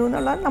പോകണ്ടായിരുന്നു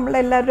എന്നുള്ള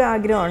നമ്മളെല്ലാവരും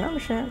ആഗ്രഹമാണ്.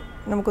 പക്ഷേ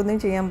നമുക്കൊന്നും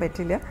ചെയ്യാൻ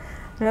പറ്റില്ല.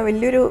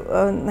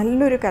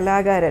 നല്ലൊരു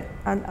കലാകാരൻ,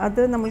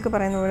 അത് നമ്മൾക്ക്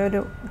പറയുന്ന പോലെ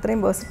ഒരു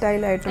ഇത്രയും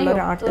വേഴ്സറ്റൈലായിട്ടുള്ള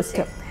ഒരു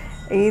ആർട്ടിസ്റ്റ്,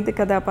 ഏത്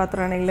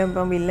കഥാപാത്രമാണെങ്കിലും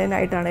ഇപ്പം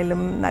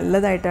വില്ലനായിട്ടാണെങ്കിലും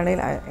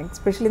നല്ലതായിട്ടാണെങ്കിലും,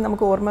 എസ്പെഷ്യലി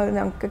നമുക്ക് ഓർമ്മ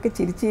നമുക്കൊക്കെ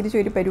ചിരിച്ചിരിച്ച്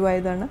ഒരു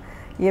പരുവായതാണ്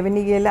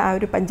യവനികയിലെ ആ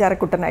ഒരു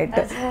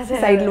പഞ്ചാരക്കുട്ടനായിട്ട്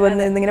സൈഡിൽ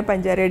വന്ന് ഇന്നിങ്ങനെ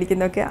പഞ്ചാര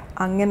അടിക്കുന്നതൊക്കെ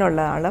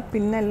അങ്ങനെയുള്ള ആൾ.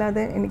 പിന്നെ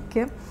അല്ലാതെ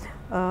എനിക്ക്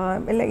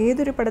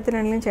ഏതൊരു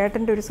പടത്തിനാണെങ്കിലും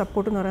ചേട്ടൻ്റെ ഒരു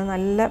സപ്പോർട്ട് എന്ന് പറയുന്നത്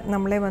നല്ല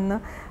നമ്മളെ വന്ന്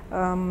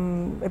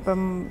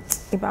ഇപ്പം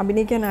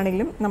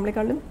അഭിനയിക്കാനാണെങ്കിലും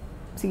നമ്മളെക്കാളും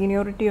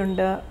സീനിയോറിറ്റി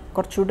ഉണ്ട്,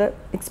 കുറച്ചുകൂടെ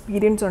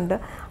എക്സ്പീരിയൻസ് ഉണ്ട്.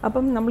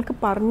 അപ്പം നമ്മൾക്ക്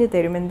പറഞ്ഞു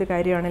തരും എന്ത്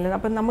കാര്യമാണെങ്കിലും.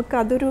 അപ്പം നമുക്ക്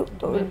അതൊരു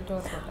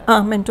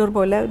മെൻറ്റോർ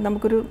പോലെ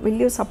നമുക്കൊരു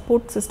വലിയ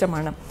സപ്പോർട്ട്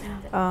സിസ്റ്റമാണ്.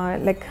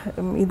 ലൈക്ക്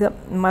ഇത്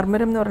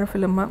മർമ്മരം എന്ന് പറഞ്ഞ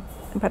ഫിലിം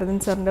ഭരതൻ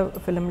സാറിൻ്റെ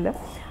ഫിലിമിൽ.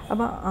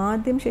 അപ്പോൾ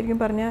ആദ്യം ശരിക്കും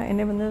പറഞ്ഞാൽ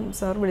എന്നെ വന്ന്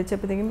സാർ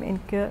വിളിച്ചപ്പോഴത്തേക്കും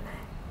എനിക്ക്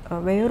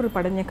വേറൊരു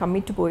പടം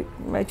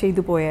ഞാൻ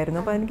ചെയ്തു പോയായിരുന്നു.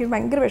 അപ്പോൾ എനിക്ക്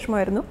ഭയങ്കര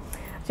വിഷമമായിരുന്നു.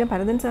 പക്ഷേ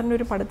ഭരതൻ സാറിൻ്റെ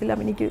ഒരു പടത്തിൽ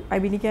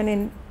അഭിനയിക്കാൻ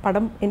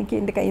പടം എനിക്ക്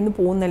എൻ്റെ കയ്യിൽ നിന്ന്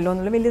പോകുന്നല്ലോ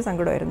എന്നുള്ള വലിയ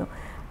സങ്കടമായിരുന്നു.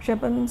 പക്ഷേ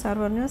അപ്പം സാർ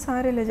പറഞ്ഞു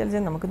സാരമില്ല ജലജ,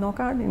 നമുക്ക്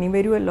നോക്കാം, ഇനി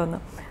വരുമല്ലോ എന്ന്.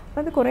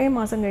 അപ്പോൾ അത് കുറേ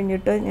മാസം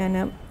കഴിഞ്ഞിട്ട് ഞാൻ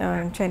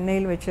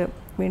ചെന്നൈയിൽ വെച്ച്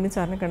വീണ്ടും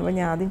സാറിനെ കാണുമ്പോൾ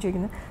ഞാൻ ആദ്യം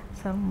ചോദിക്കുന്നത്,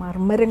 സാർ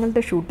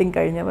മർമ്മരങ്ങളുടെ ഷൂട്ടിംഗ്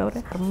കഴിഞ്ഞപ്പോൾ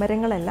പറയാം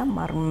മർമ്മരങ്ങളല്ല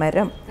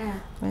മർമ്മരം.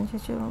 ഞാൻ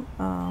ചോദിച്ചു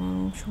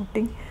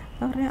ഷൂട്ടിംഗ്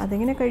എന്ന് പറഞ്ഞാൽ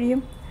അതെങ്ങനെ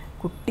കഴിയും,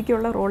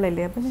 കുട്ടിക്കുള്ള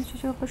റോളല്ലേ. അപ്പം ഞാൻ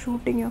ചോദിച്ചു അപ്പോൾ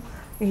ഷൂട്ടിങ്ങോ?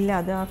 ഇല്ല,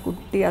 അത് ആ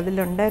കുട്ടി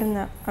അതിലുണ്ടായിരുന്ന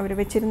അവർ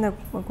വെച്ചിരുന്ന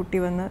കുട്ടി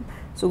വന്ന്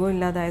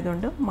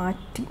സുഖമില്ലാതായതുകൊണ്ട്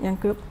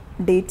ഞങ്ങൾക്ക്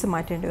ഡേറ്റ്സ്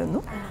മാറ്റേണ്ടി വന്നു.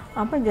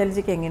 അപ്പം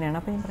ജലജയ്ക്ക് എങ്ങനെയാണ്?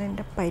 അപ്പം ഞാൻ പറയാം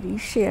എൻ്റെ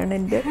പരീക്ഷയാണ്,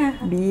 എൻ്റെ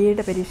BA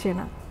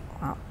പരീക്ഷയാണ്.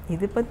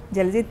 ഇതിപ്പോൾ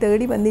ജലജയെ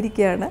തേടി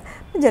വന്നിരിക്കുകയാണ്,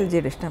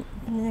 ജലജയുടെ ഇഷ്ടം.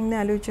 ഞങ്ങൾ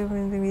ആലോചിച്ചു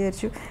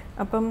വിചാരിച്ചു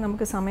അപ്പം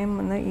നമുക്ക് സമയം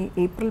വന്ന് ഈ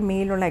ഏപ്രിൽ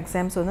മെയിലുള്ള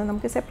എക്സാംസ് വന്ന്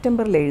നമുക്ക്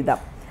സെപ്റ്റംബറിൽ എഴുതാം.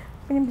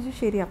 അപ്പം ഞാൻ വിചാരിച്ചു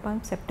ശരി, അപ്പം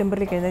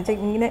സെപ്റ്റംബറിലേക്ക് എഴുതാം വെച്ചാൽ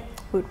ഇങ്ങനെ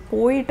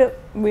പോയിട്ട്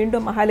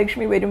വീണ്ടും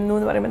മഹാലക്ഷ്മി വരുന്നു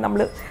എന്ന് പറയുമ്പോൾ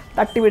നമ്മൾ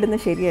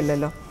തട്ടിവിടുന്നത്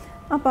ശരിയല്ലല്ലോ.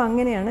 അപ്പോൾ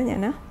അങ്ങനെയാണ്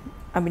ഞാൻ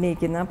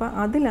അഭിനയിക്കുന്നത്. അപ്പോൾ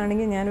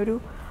അതിലാണെങ്കിൽ ഞാനൊരു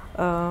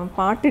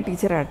പാട്ട്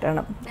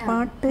ടീച്ചറായിട്ടാണ്.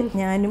 പാട്ട്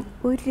ഞാനും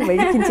ഒരു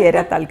വഴിക്കും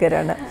ചേരാത്ത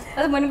ആൾക്കാരാണ്.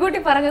 അത് മുൻകൂട്ടി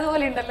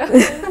പറഞ്ഞതുപോലെ ഉണ്ടല്ലോ.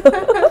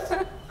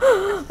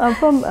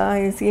 അപ്പം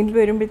സീനിൽ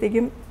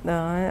വരുമ്പോഴത്തേക്കും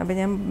അപ്പം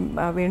ഞാൻ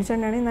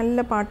വേണിച്ചേട്ടനാണെങ്കിൽ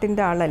നല്ല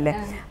പാട്ടിൻ്റെ ആളല്ലേ.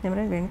 ഞാൻ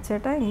പറയാം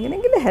വേണിച്ചേട്ടാ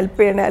ഇങ്ങനെയെങ്കിലും ഹെൽപ്പ്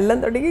ചെയ്യണേ, എല്ലാം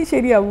തുടങ്ങി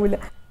ശരിയാവൂല.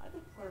 അത്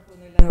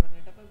കുഴപ്പമൊന്നുമില്ല എന്ന്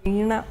പറഞ്ഞിട്ട് അപ്പം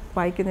വീണ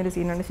വായിക്കുന്നൊരു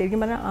സീനുണ്ട്.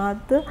 ശരിക്കും പറഞ്ഞാൽ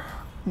അത്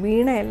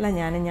വീണയല്ല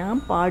ഞാൻ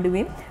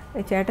പാടുകയും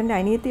ചേട്ടൻ്റെ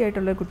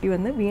അനിയത്തിയായിട്ടുള്ള കുട്ടി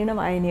വന്ന് വീണ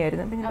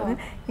വായനയായിരുന്നു. അപ്പം ഞാൻ പറഞ്ഞു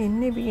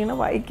എന്നെ വീണ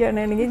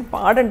വായിക്കുകയാണെങ്കിൽ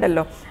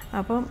പാടണ്ടല്ലോ.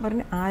 അപ്പം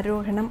പറഞ്ഞു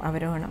ആരോഹണം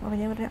അവരോഹണം. അപ്പോൾ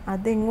ഞാൻ പറഞ്ഞു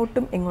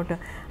അതെങ്ങോട്ടും എങ്ങോട്ടും.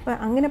 അപ്പോൾ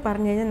അങ്ങനെ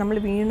പറഞ്ഞു കഴിഞ്ഞാൽ നമ്മൾ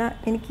വീണ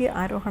എനിക്ക്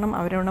ആരോഹണം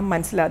അവരോഹണം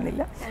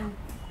മനസ്സിലാകുന്നില്ല.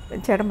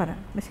 ചേട്ടൻ പറഞ്ഞു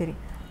അപ്പം ശരി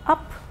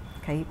അപ്പ്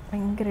കൈ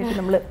ഭയങ്കരമായിട്ട്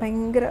നമ്മൾ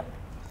ഭയങ്കര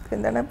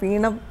എന്താണ്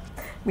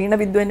വീണ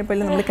വിദ്വാനെ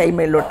പോലെ നമ്മൾ കൈ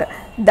മേളിലോട്ട്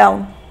ഡൗൺ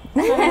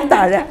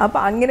താഴെ. അപ്പോൾ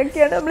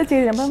അങ്ങനെയൊക്കെയാണ് നമ്മൾ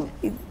ചെയ്യുന്നത്. അപ്പം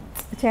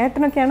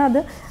ചേട്ടനൊക്കെയാണ് അത്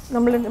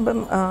നമ്മൾ ഇപ്പം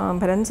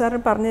ഭരൻ സാർ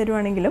പറഞ്ഞു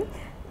തരുവാണെങ്കിലും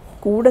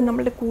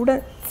നമ്മളുടെ കൂടെ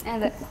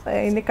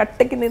ഇതിൻ്റെ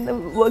കട്ടയ്ക്ക് നിന്ന്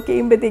വർക്ക്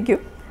ചെയ്യുമ്പോഴത്തേക്കും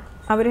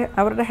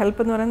അവരുടെ ഹെൽപ്പ്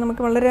എന്ന് പറയുന്നത്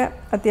നമുക്ക് വളരെ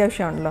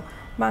അത്യാവശ്യമാണല്ലോ.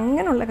 അപ്പം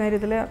അങ്ങനെയുള്ള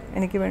കാര്യത്തിൽ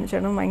എനിക്ക്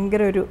വേണിച്ചേട്ടൻ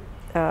ഭയങ്കര ഒരു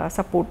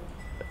സപ്പോർട്ട്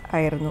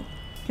ആയിരുന്നു.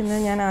 പിന്നെ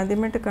ഞാൻ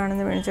ആദ്യമായിട്ട്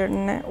കാണുന്ന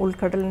വേണിച്ചേട്ടനെ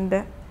ഉൾക്കടലിൻ്റെ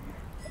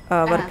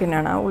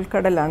വർക്കിനാണ്. ആ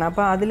ഉൾക്കടലാണ്.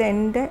 അപ്പോൾ അതിൽ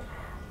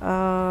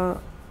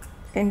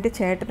എൻ്റെ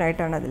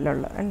ചേട്ടനായിട്ടാണ്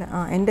അതിലുള്ള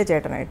എൻ്റെ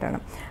ചേട്ടനായിട്ടാണ്.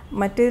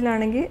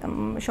 മറ്റേതിലാണെങ്കിൽ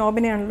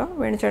ശോഭനയാണല്ലോ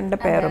വേണിച്ചേട്ടൻ്റെ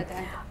പേരും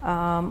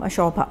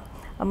ശോഭ.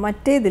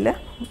 മറ്റേതിൽ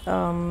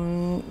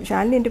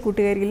ശാലിനി എൻ്റെ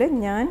കൂട്ടുകാരിയിൽ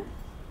ഞാൻ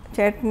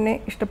ചേട്ടനെ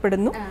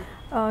ഇഷ്ടപ്പെടുന്നു,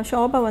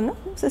 ശോഭ വന്ന്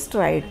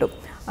സിസ്റ്ററായിട്ടു.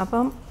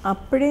 അപ്പം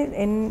അപ്പോഴേ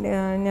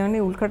ഞാൻ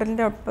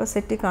ഉൾക്കടലിൻ്റെ ഒപ്പം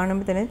സെറ്റ്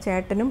കാണുമ്പോൾ തന്നെ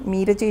ചേട്ടനും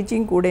മീര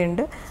ചേച്ചിയും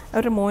കൂടെയുണ്ട്.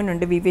 അവരുടെ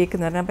മോനുണ്ട് വിവേക്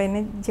എന്ന് പറഞ്ഞാൽ. അപ്പോൾ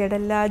എന്നെ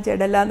ജഡല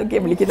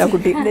എന്നൊക്കെയാണ് വിളിക്കുന്ന ആ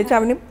കുട്ടി. എന്ന് വെച്ചാൽ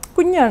അവന്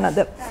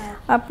കുഞ്ഞാണത്.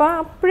 അപ്പോൾ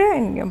അപ്പോഴേ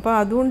അപ്പോൾ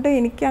അതുകൊണ്ട്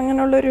എനിക്ക്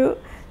അങ്ങനെയുള്ളൊരു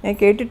ഞാൻ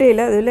കേട്ടിട്ടേ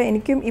ഇല്ല. അതുപോലെ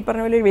എനിക്കും ഈ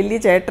പറഞ്ഞ പോലെ ഒരു വലിയ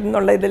ചേട്ടൻ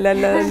എന്നുള്ള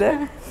ഇതിലല്ലാതെ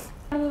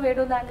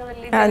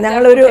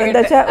ഞങ്ങളൊരു എന്താ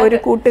വെച്ചാൽ ഒരു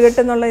കൂട്ടുകെട്ട്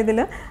എന്നുള്ള ഇതിൽ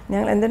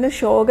ഞങ്ങൾ എന്താണ്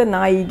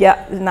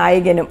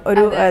നായകനും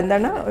ഒരു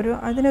എന്താണ്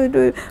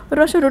അതിനൊരു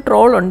പ്രാവശ്യം ഒരു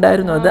ട്രോൾ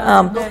ഉണ്ടായിരുന്നു. അത്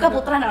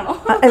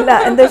അല്ല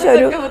എന്താ വെച്ചാൽ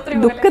ഒരു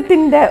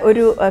ദുഃഖത്തിൻ്റെ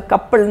ഒരു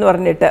കപ്പിൾ എന്ന്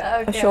പറഞ്ഞിട്ട്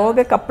ശോക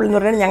കപ്പിൾ എന്ന്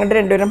പറഞ്ഞാൽ ഞങ്ങളുടെ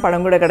രണ്ടുപേരും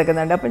പടം കൂടെ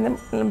കിടക്കുന്നുണ്ട്. അപ്പം ഞാൻ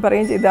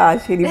പറയുകയും ചെയ്തു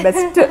ശരി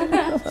ബെസ്റ്റ്.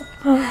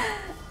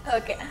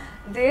 ഓക്കെ,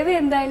 ദേവി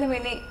എന്തായാലും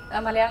ഇനി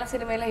മലയാള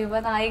സിനിമയിലെ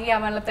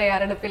യുവനായികയാവാനുള്ള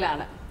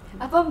തയ്യാറെടുപ്പിലാണ്.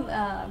 അപ്പം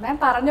മാം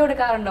പറഞ്ഞു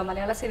കൊടുക്കാറുണ്ടോ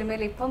മലയാള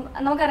സിനിമയിൽ? ഇപ്പം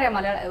നമുക്കറിയാം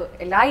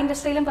എല്ലാ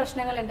ഇൻഡസ്ട്രിയിലും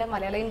പ്രശ്നങ്ങളുണ്ട്.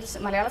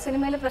 മലയാള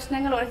സിനിമയിലെ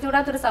പ്രശ്നങ്ങൾ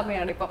ഒഴിച്ചുകൂടാത്തൊരു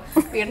സമയമാണ് ഇപ്പം.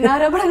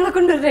 പീഡനാരോപണങ്ങളെ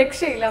കൊണ്ട് ഒരു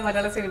രക്ഷയില്ല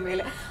മലയാള സിനിമയിൽ.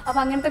 അപ്പം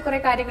അങ്ങനത്തെ കുറെ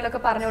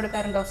കാര്യങ്ങളൊക്കെ പറഞ്ഞു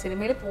കൊടുക്കാറുണ്ടോ?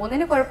 സിനിമയിൽ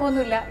പോകുന്നതിന്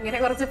കുഴപ്പമൊന്നുമില്ല,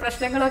 ഇങ്ങനെ കുറച്ച്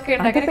പ്രശ്നങ്ങളൊക്കെ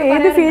ഉണ്ട്.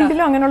 ഏത്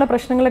ഫീൽഡിലും അങ്ങനെയുള്ള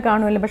പ്രശ്നങ്ങൾ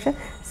കാണുമല്ലോ. പക്ഷെ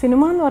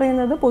സിനിമ എന്ന്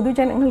പറയുന്നത്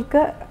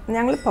പൊതുജനങ്ങൾക്ക്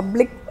ഞങ്ങൾ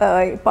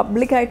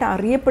പബ്ലിക്കായിട്ട്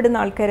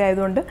അറിയപ്പെടുന്ന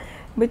ആൾക്കാരായതുകൊണ്ട്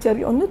ഇപ്പോൾ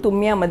ചെറിയ ഒന്ന്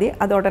തുമ്മിയാൽ മതി,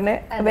 അതുടനെ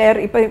വേറെ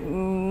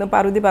ഇപ്പം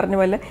പാർവതി പറഞ്ഞ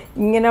പോലെ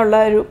ഇങ്ങനെയുള്ള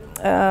ഒരു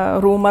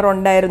റൂമർ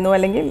ഉണ്ടായിരുന്നു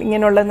അല്ലെങ്കിൽ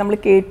ഇങ്ങനെയുള്ള നമ്മൾ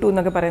കേട്ടു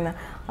എന്നൊക്കെ പറയുന്നത്.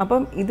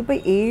 അപ്പം ഇതിപ്പോൾ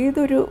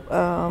ഏതൊരു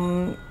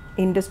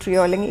ഇൻഡസ്ട്രിയോ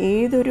അല്ലെങ്കിൽ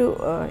ഏതൊരു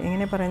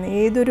എങ്ങനെ പറയുന്നത്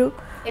ഏതൊരു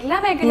എല്ലാ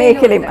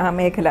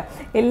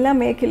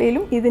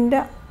മേഖലയിലും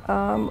ഇതിൻ്റെ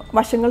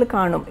വശങ്ങൾ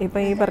കാണും.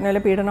 ഇപ്പം ഈ പറഞ്ഞ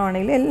പോലെ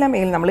പീഡനമാണെങ്കിൽ എല്ലാ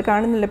മേഖലയും നമ്മൾ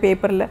കാണുന്നില്ല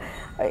പേപ്പറിൽ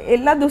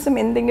എല്ലാ ദിവസവും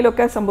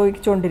എന്തെങ്കിലുമൊക്കെ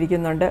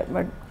സംഭവിച്ചുകൊണ്ടിരിക്കുന്നുണ്ട്.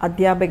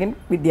 അധ്യാപകൻ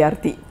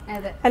വിദ്യാർത്ഥി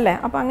അല്ലേ,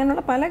 അപ്പോൾ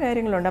അങ്ങനെയുള്ള പല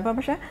കാര്യങ്ങളുണ്ട്. അപ്പോൾ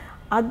പക്ഷേ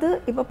അത്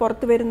ഇപ്പോൾ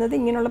പുറത്ത് വരുന്നത്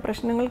ഇങ്ങനെയുള്ള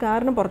പ്രശ്നങ്ങൾ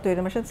കാരണം പുറത്ത്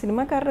വരുന്നു. പക്ഷേ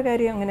സിനിമാക്കാരുടെ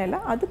കാര്യം അങ്ങനെയല്ല,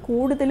 അത്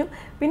കൂടുതലും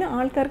പിന്നെ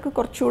ആൾക്കാർക്ക്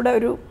കുറച്ചുകൂടെ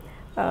ഒരു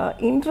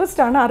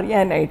ഇൻട്രസ്റ്റ് ആണ്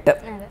അറിയാനായിട്ട്.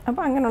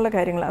 അപ്പം അങ്ങനെയുള്ള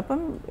കാര്യങ്ങൾ. അപ്പം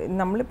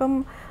നമ്മളിപ്പം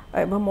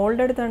ഇപ്പം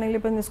മോളുടെ അടുത്താണെങ്കിൽ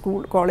ഇപ്പം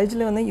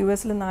കോളേജിൽ വന്ന്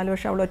US 4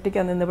 വർഷം അവൾ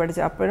ഒറ്റയ്ക്കാണ് നിന്ന്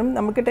പഠിച്ചത്. അപ്പോഴും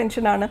നമുക്ക്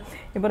ടെൻഷനാണ്.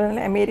 ഈ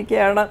പറഞ്ഞ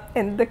അമേരിക്കയാണ്,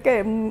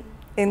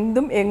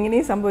 എന്തും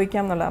എങ്ങനെയും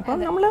സംഭവിക്കാം എന്നുള്ളത്. അപ്പം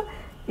നമ്മൾ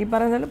ഈ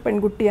പറയുന്ന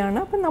പെൺകുട്ടിയാണ്.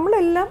 അപ്പം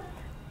നമ്മളെല്ലാം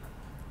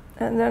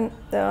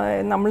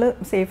നമ്മൾ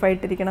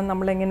സേഫായിട്ടിരിക്കണം,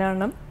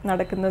 നമ്മളെങ്ങനെയാണ്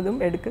നടക്കുന്നതും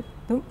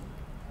എടുക്കുന്നതും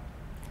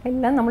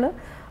എല്ലാം നമ്മൾ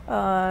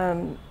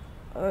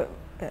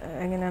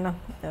എങ്ങനെയാണ്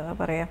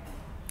പറയുക,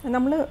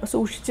 നമ്മൾ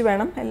സൂക്ഷിച്ച്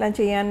വേണം എല്ലാം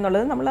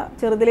ചെയ്യാനെന്നുള്ളത് നമ്മൾ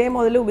ചെറുതിലേ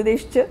മുതൽ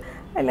ഉപദേശിച്ച്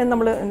എല്ലാം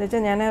നമ്മൾ എന്താ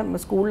വെച്ചാൽ, ഞാൻ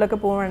സ്കൂളിലൊക്കെ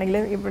പോവുകയാണെങ്കിൽ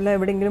ഇവിടെ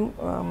എവിടെയെങ്കിലും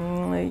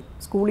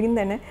സ്കൂളിൽ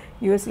നിന്ന് തന്നെ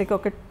US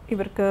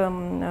ഇവർക്ക്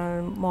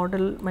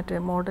മോഡൽ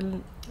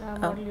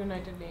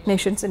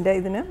നേഷൻസിൻ്റെ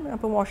ഇതിന്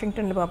അപ്പോൾ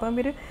വാഷിങ്ടണിൽ പോകും. അപ്പം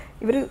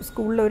ഇവർ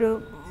സ്കൂളിലൊരു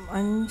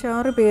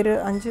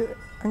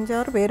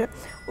 5-6 പേര്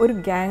ഒരു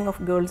ഗ്യാങ്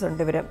ഓഫ് ഗേൾസ്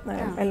ഉണ്ട്. ഇവർ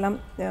എല്ലാം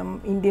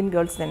ഇന്ത്യൻ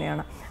ഗേൾസ്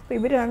തന്നെയാണ്. അപ്പോൾ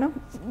ഇവരാണ്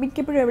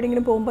മിക്കപ്പോഴും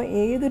എവിടെയെങ്കിലും പോകുമ്പോൾ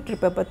ഏത്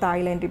ട്രിപ്പ്, ഇപ്പോൾ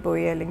തായ്ലാൻഡിൽ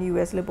പോയി അല്ലെങ്കിൽ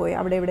US പോയി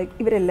അവിടെ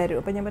ഇവരെല്ലാവരും.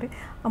 അപ്പോൾ ഞാൻ പറയും,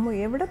 അമ്മ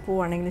എവിടെ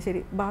പോവുകയാണെങ്കിലും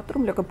ശരി,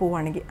 ബാത്റൂമിലൊക്കെ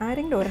പോവുകയാണെങ്കിൽ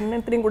ആരെങ്കിലും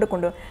ഒരെണ്ണത്തിനും കൂടെ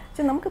കൊണ്ടുപോകും.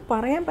 പക്ഷെ നമുക്ക്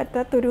പറയാൻ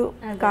പറ്റാത്തൊരു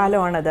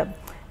കാലമാണത്.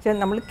 പക്ഷേ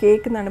നമ്മൾ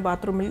കേൾക്കുന്നതാണ്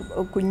ബാത്റൂമിൽ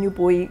കുഞ്ഞു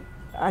പോയി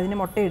അതിന്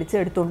മുട്ടയടിച്ച്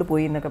എടുത്തുകൊണ്ട്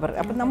പോയി എന്നൊക്കെ പറയും.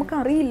 അപ്പം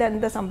നമുക്കറിയില്ല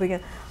എന്താ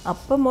സംഭവിക്കുന്നത്.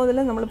 അപ്പം മുതൽ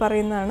നമ്മൾ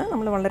പറയുന്നതാണ്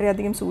നമ്മൾ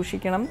വളരെയധികം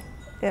സൂക്ഷിക്കണം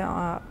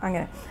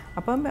അങ്ങനെ.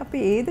 അപ്പോൾ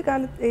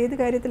ഏത്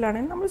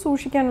കാര്യത്തിലാണെങ്കിലും നമ്മൾ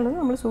സൂക്ഷിക്കാനുള്ളത്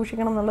നമ്മൾ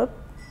സൂക്ഷിക്കണം എന്നുള്ളത്,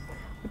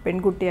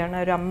 പെൺകുട്ടിയാണ്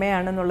ഒരു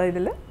അമ്മയാണെന്നുള്ള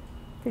ഇതിൽ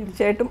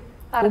തീർച്ചയായിട്ടും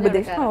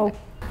ഉപദേശം.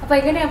 അപ്പോൾ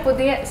എങ്ങനെയാ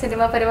പുതിയ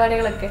സിനിമാ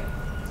പരിപാടികളൊക്കെ?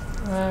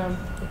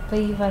 ഇപ്പോൾ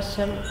ഈ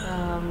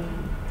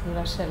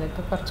വർഷമല്ല,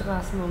 ഇപ്പോൾ കുറച്ച്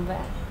മാസം മുമ്പ്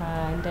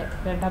എൻ്റെ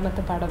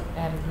 2ാമത്തെ പടം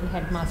ആയിരുന്നു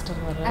ഹെഡ് മാസ്റ്റർ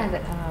എന്ന് പറഞ്ഞ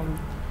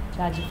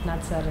രാജീവ്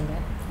നാഥ് സാറിൻ്റെ.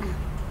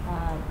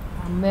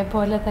 അമ്മയെ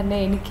പോലെ തന്നെ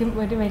എനിക്കും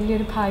ഒരു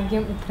വലിയൊരു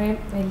ഭാഗ്യം ഇത്രയും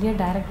വലിയ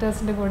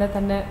ഡയറക്ടേഴ്സിൻ്റെ കൂടെ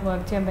തന്നെ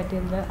വർക്ക് ചെയ്യാൻ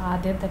പറ്റിയത്.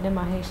 ആദ്യം തന്നെ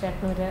മഹേഷ്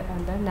ചേട്ടനൊരു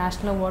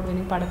നാഷണൽ അവാർഡ്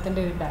വിന്നിങ് പടത്തിൻ്റെ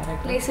ഒരു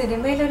ഡയറക്ടർ. ഈ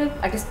സിനിമയിലൊരു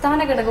അടിസ്ഥാന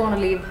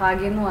ഘടകമാണല്ലോ ഈ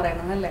ഭാഗ്യം എന്ന്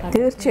പറയുന്നത് അല്ലേ?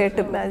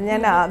 തീർച്ചയായിട്ടും.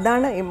 ഞാൻ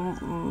അതാണ്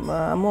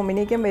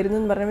അഭിനയിക്കാൻ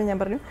വരുന്നതെന്ന് പറയുമ്പോൾ ഞാൻ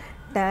പറഞ്ഞു,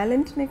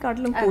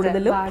 ടാലൻറ്റിനെക്കാട്ടിലും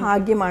കൂടുതൽ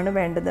ഭാഗ്യമാണ്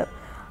വേണ്ടത്.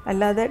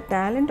 അല്ലാതെ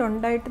ടാലൻ്റ്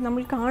ഉണ്ടായിട്ട്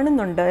നമ്മൾ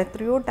കാണുന്നുണ്ട്,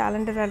 എത്രയോ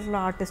ടാലൻറ്റഡ് ആയിട്ടുള്ള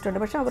ആർട്ടിസ്റ്റ് ഉണ്ട്,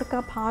 പക്ഷെ അവർക്ക്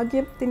ആ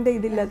ഭാഗ്യത്തിൻ്റെ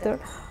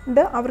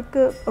ഇതില്ലാത്തതുകൊണ്ട്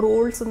അവർക്ക്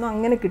റോൾസൊന്നും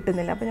അങ്ങനെ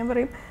കിട്ടുന്നില്ല. അപ്പോൾ ഞാൻ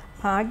പറയും,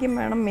 ഭാഗ്യം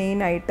വേണം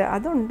മെയിനായിട്ട്.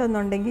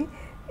 അതുണ്ടെന്നുണ്ടെങ്കിൽ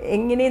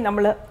എങ്ങനെയും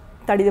നമ്മൾ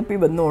തടിതപ്പി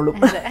വന്നോളും.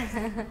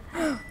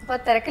 അപ്പോൾ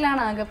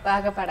തിരക്കിലാണ്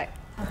ആകെപ്പാടെ.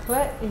 അപ്പോൾ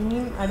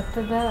ഇനിയും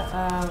അടുത്തത്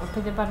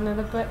ഇപ്പോൾ ഞാൻ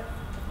പറഞ്ഞത്, ഇപ്പോൾ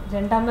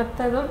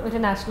 2ാമത്തതും ഒരു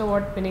നാഷണൽ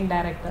അവാർഡ് വിന്നിംഗ്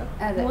ഡയറക്ടർ,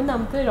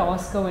 3ാമത്തെ ഒരു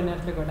ഓസ്കർ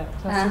വിന്നറിൻ്റെ കൂടെ.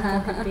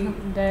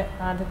 എൻ്റെ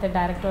ആദ്യത്തെ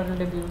ഡയറക്ടറുടെ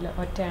ഡെബ്യൂവിൽ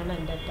ഒറ്റയാണ്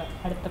എൻ്റെ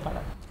അടുത്ത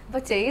പടം.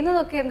 അപ്പോൾ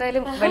ചെയ്യുന്നതൊക്കെ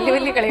എന്തായാലും വലിയ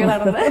വലിയ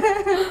കളികളാണ്.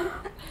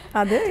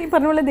 അത് ഈ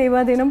പറഞ്ഞ പോലെ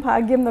ദൈവാധീനം,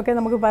 ഭാഗ്യം എന്നൊക്കെ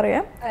നമുക്ക്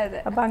പറയാം.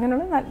 അപ്പോൾ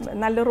അങ്ങനെയുള്ള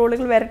നല്ല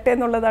റോളുകൾ വരട്ടെ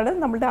എന്നുള്ളതാണ്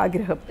നമ്മുടെ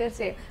ആഗ്രഹം.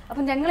 തീർച്ചയായും.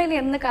 അപ്പം ഞങ്ങളിനി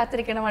എന്ന്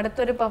കാത്തിരിക്കണം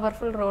അടുത്തൊരു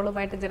പവർഫുൾ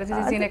റോളുമായിട്ട്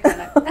ജലജയെ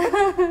കാണാൻ?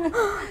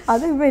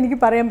 അത് ഇപ്പോൾ എനിക്ക്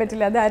പറയാൻ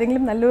പറ്റില്ല. അത്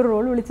ആരെങ്കിലും നല്ലൊരു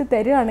റോൾ വിളിച്ച്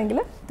തരികയാണെങ്കിൽ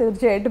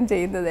തീർച്ചയായിട്ടും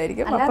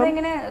ചെയ്യുന്നതായിരിക്കും. അല്ലാതെ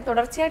ഇങ്ങനെ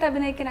തുടർച്ചയായിട്ട്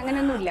അഭിനയിക്കാൻ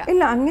അങ്ങനെയൊന്നുമില്ല?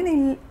 ഇല്ല,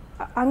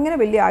 അങ്ങനെ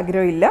വലിയ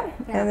ആഗ്രഹമില്ല.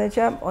 എന്ന്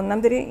വെച്ചാൽ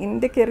ഒന്നാമത്തെ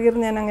എൻ്റെ കരിയർ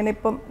ഞാൻ അങ്ങനെ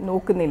ഇപ്പം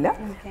നോക്കുന്നില്ല.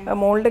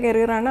 മോളുടെ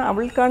കരിയറാണ്,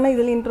 അവൾക്കാണ്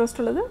ഇതിൽ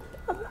ഇൻട്രസ്റ്റ് ഉള്ളത്,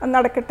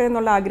 നടക്കട്ടെ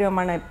എന്നുള്ള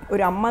ആഗ്രഹമാണ്.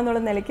 ഒരു അമ്മ എന്നുള്ള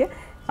നിലയ്ക്ക്,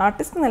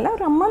 ആർട്ടിസ്റ്റ് എന്നല്ല,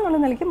 ഒരു അമ്മ എന്നുള്ള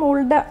നിലയ്ക്ക്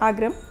മോളുടെ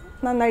ആഗ്രഹം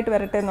നന്നായിട്ട്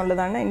വരട്ടെ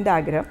എന്നുള്ളതാണ് എൻ്റെ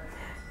ആഗ്രഹം.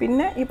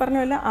 പിന്നെ ഈ പറഞ്ഞ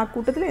പോലെ ആ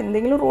കൂട്ടത്തിൽ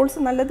എന്തെങ്കിലും റോൾസ്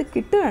നല്ലത്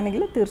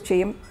കിട്ടുകയാണെങ്കിൽ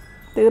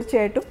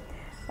തീർച്ചയായിട്ടും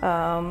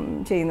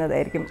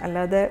ചെയ്യുന്നതായിരിക്കും.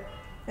 അല്ലാതെ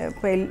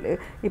ഇപ്പോൾ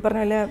ഈ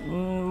പറഞ്ഞ പോലെ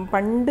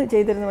പണ്ട്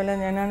ചെയ്തിരുന്ന പോലെ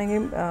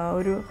ഞാനാണെങ്കിൽ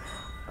ഒരു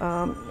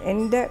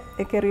എൻ്റെ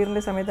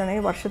കരിയറിൻ്റെ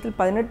സമയത്താണെങ്കിൽ വർഷത്തിൽ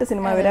 18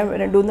 സിനിമ വരെ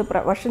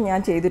 2-3 വർഷം ഞാൻ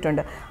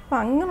ചെയ്തിട്ടുണ്ട്. അപ്പോൾ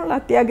അങ്ങനെയുള്ള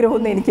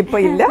അത്യാഗ്രഹമൊന്നും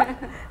എനിക്കിപ്പോൾ ഇല്ല.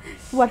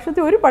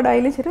 വർഷത്തിൽ ഒരു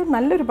പടമായാലും ശരി,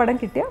 നല്ലൊരു പടം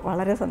കിട്ടിയാൽ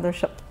വളരെ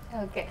സന്തോഷം.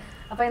 ഓക്കെ.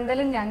 അപ്പോൾ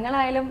എന്തായാലും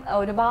ഞങ്ങളായാലും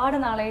ഒരുപാട്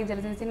നാളെ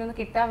ജലജയച്ചിനെ ഒന്ന്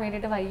കിട്ടാൻ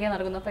വേണ്ടിയിട്ട് വൈകിയ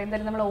നടക്കുന്നു. അപ്പോൾ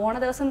എന്തായാലും നമ്മൾ ഓണ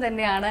ദിവസം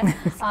തന്നെയാണ്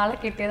ആളെ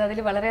കിട്ടിയത്, അതിൽ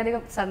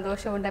വളരെയധികം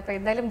സന്തോഷമുണ്ട്. അപ്പോൾ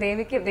എന്തായാലും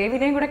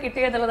ദേവിനെയും കൂടെ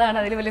കിട്ടുക എന്നുള്ളതാണ്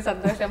അതിൽ വലിയ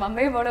സന്തോഷം.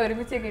 അമ്മയും മോളെ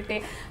ഒരുമിച്ച് കിട്ടി.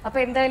 അപ്പോൾ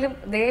എന്തായാലും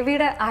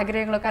ദേവിയുടെ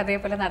ആഗ്രഹങ്ങളൊക്കെ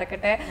അതേപോലെ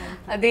നടക്കട്ടെ,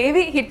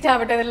 ദേവി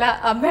ഹിറ്റാവട്ടെ എന്നല്ല,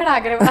 അമ്മയുടെ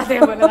ആഗ്രഹം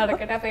അതേപോലെ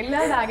നടക്കട്ടെ. അപ്പോൾ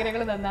എല്ലാവരുടെ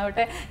ആഗ്രഹങ്ങളും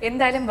നന്നാവട്ടെ.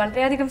 എന്തായാലും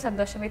വളരെയധികം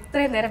സന്തോഷം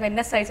ഇത്രയും നേരം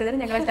എന്നെ സഹിച്ചതിന്,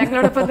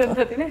 ഞങ്ങളോടൊപ്പം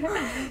നിന്നതിന്.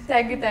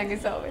 Thank you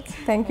so much.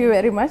 Thank you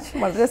very much.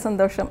 വളരെ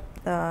സന്തോഷം.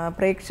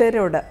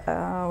 പ്രേക്ഷകരോട്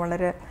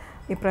വളരെ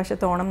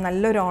ഇപ്രാവശ്യത്തെ ഓണം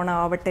നല്ലൊരു ഓണം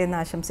ആവട്ടെ എന്ന്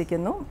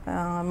ആശംസിക്കുന്നു.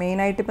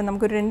 മെയിനായിട്ട് ഇപ്പം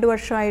നമുക്കൊരു 2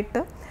 വർഷമായിട്ട്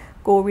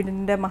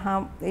കോവിഡിൻ്റെ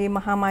ഈ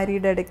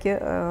മഹാമാരിയുടെ ഇടയ്ക്ക്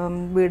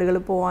വീടുകൾ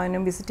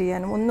പോകാനും വിസിറ്റ്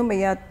ചെയ്യാനും ഒന്നും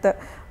വയ്യാത്ത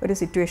ഒരു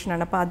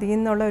സിറ്റുവേഷനാണ്. അപ്പോൾ അതിൽ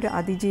നിന്നുള്ള ഒരു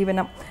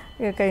അതിജീവനം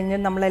കഴിഞ്ഞ്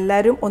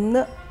നമ്മളെല്ലാവരും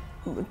ഒന്ന്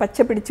പച്ച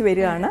പിടിച്ച്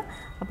വരികയാണ്.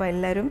 അപ്പോൾ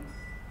എല്ലാവരും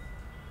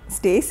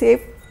സ്റ്റേ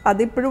സേഫ്,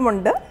 അതിപ്പോഴും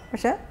ഉണ്ട്,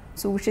 പക്ഷേ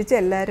സൂക്ഷിച്ച്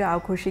എല്ലാവരും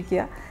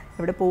ആഘോഷിക്കുക.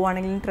 എവിടെ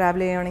പോവുകയാണെങ്കിലും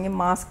ട്രാവൽ ചെയ്യുകയാണെങ്കിൽ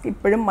മാസ്ക്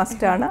ഇപ്പോഴും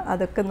മസ്റ്റാണ്.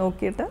 അതൊക്കെ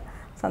നോക്കിയിട്ട്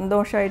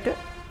സന്തോഷമായിട്ട്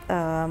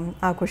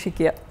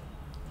ആഘോഷിക്കുക.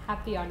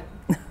 ഹാപ്പി ഓണം.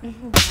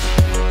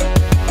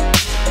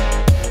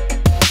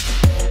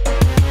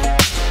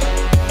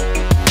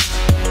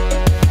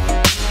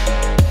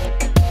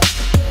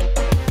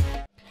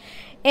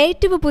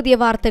 ഏറ്റവും പുതിയ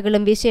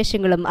വാർത്തകളും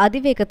വിശേഷങ്ങളും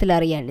അതിവേഗത്തിൽ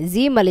അറിയാൻ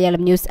see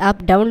Malayalam news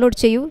app download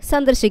ചെയ്യൂ.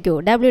 സന്ദർശിക്കൂ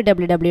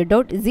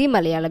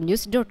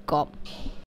www.zeemalayalamnews.com.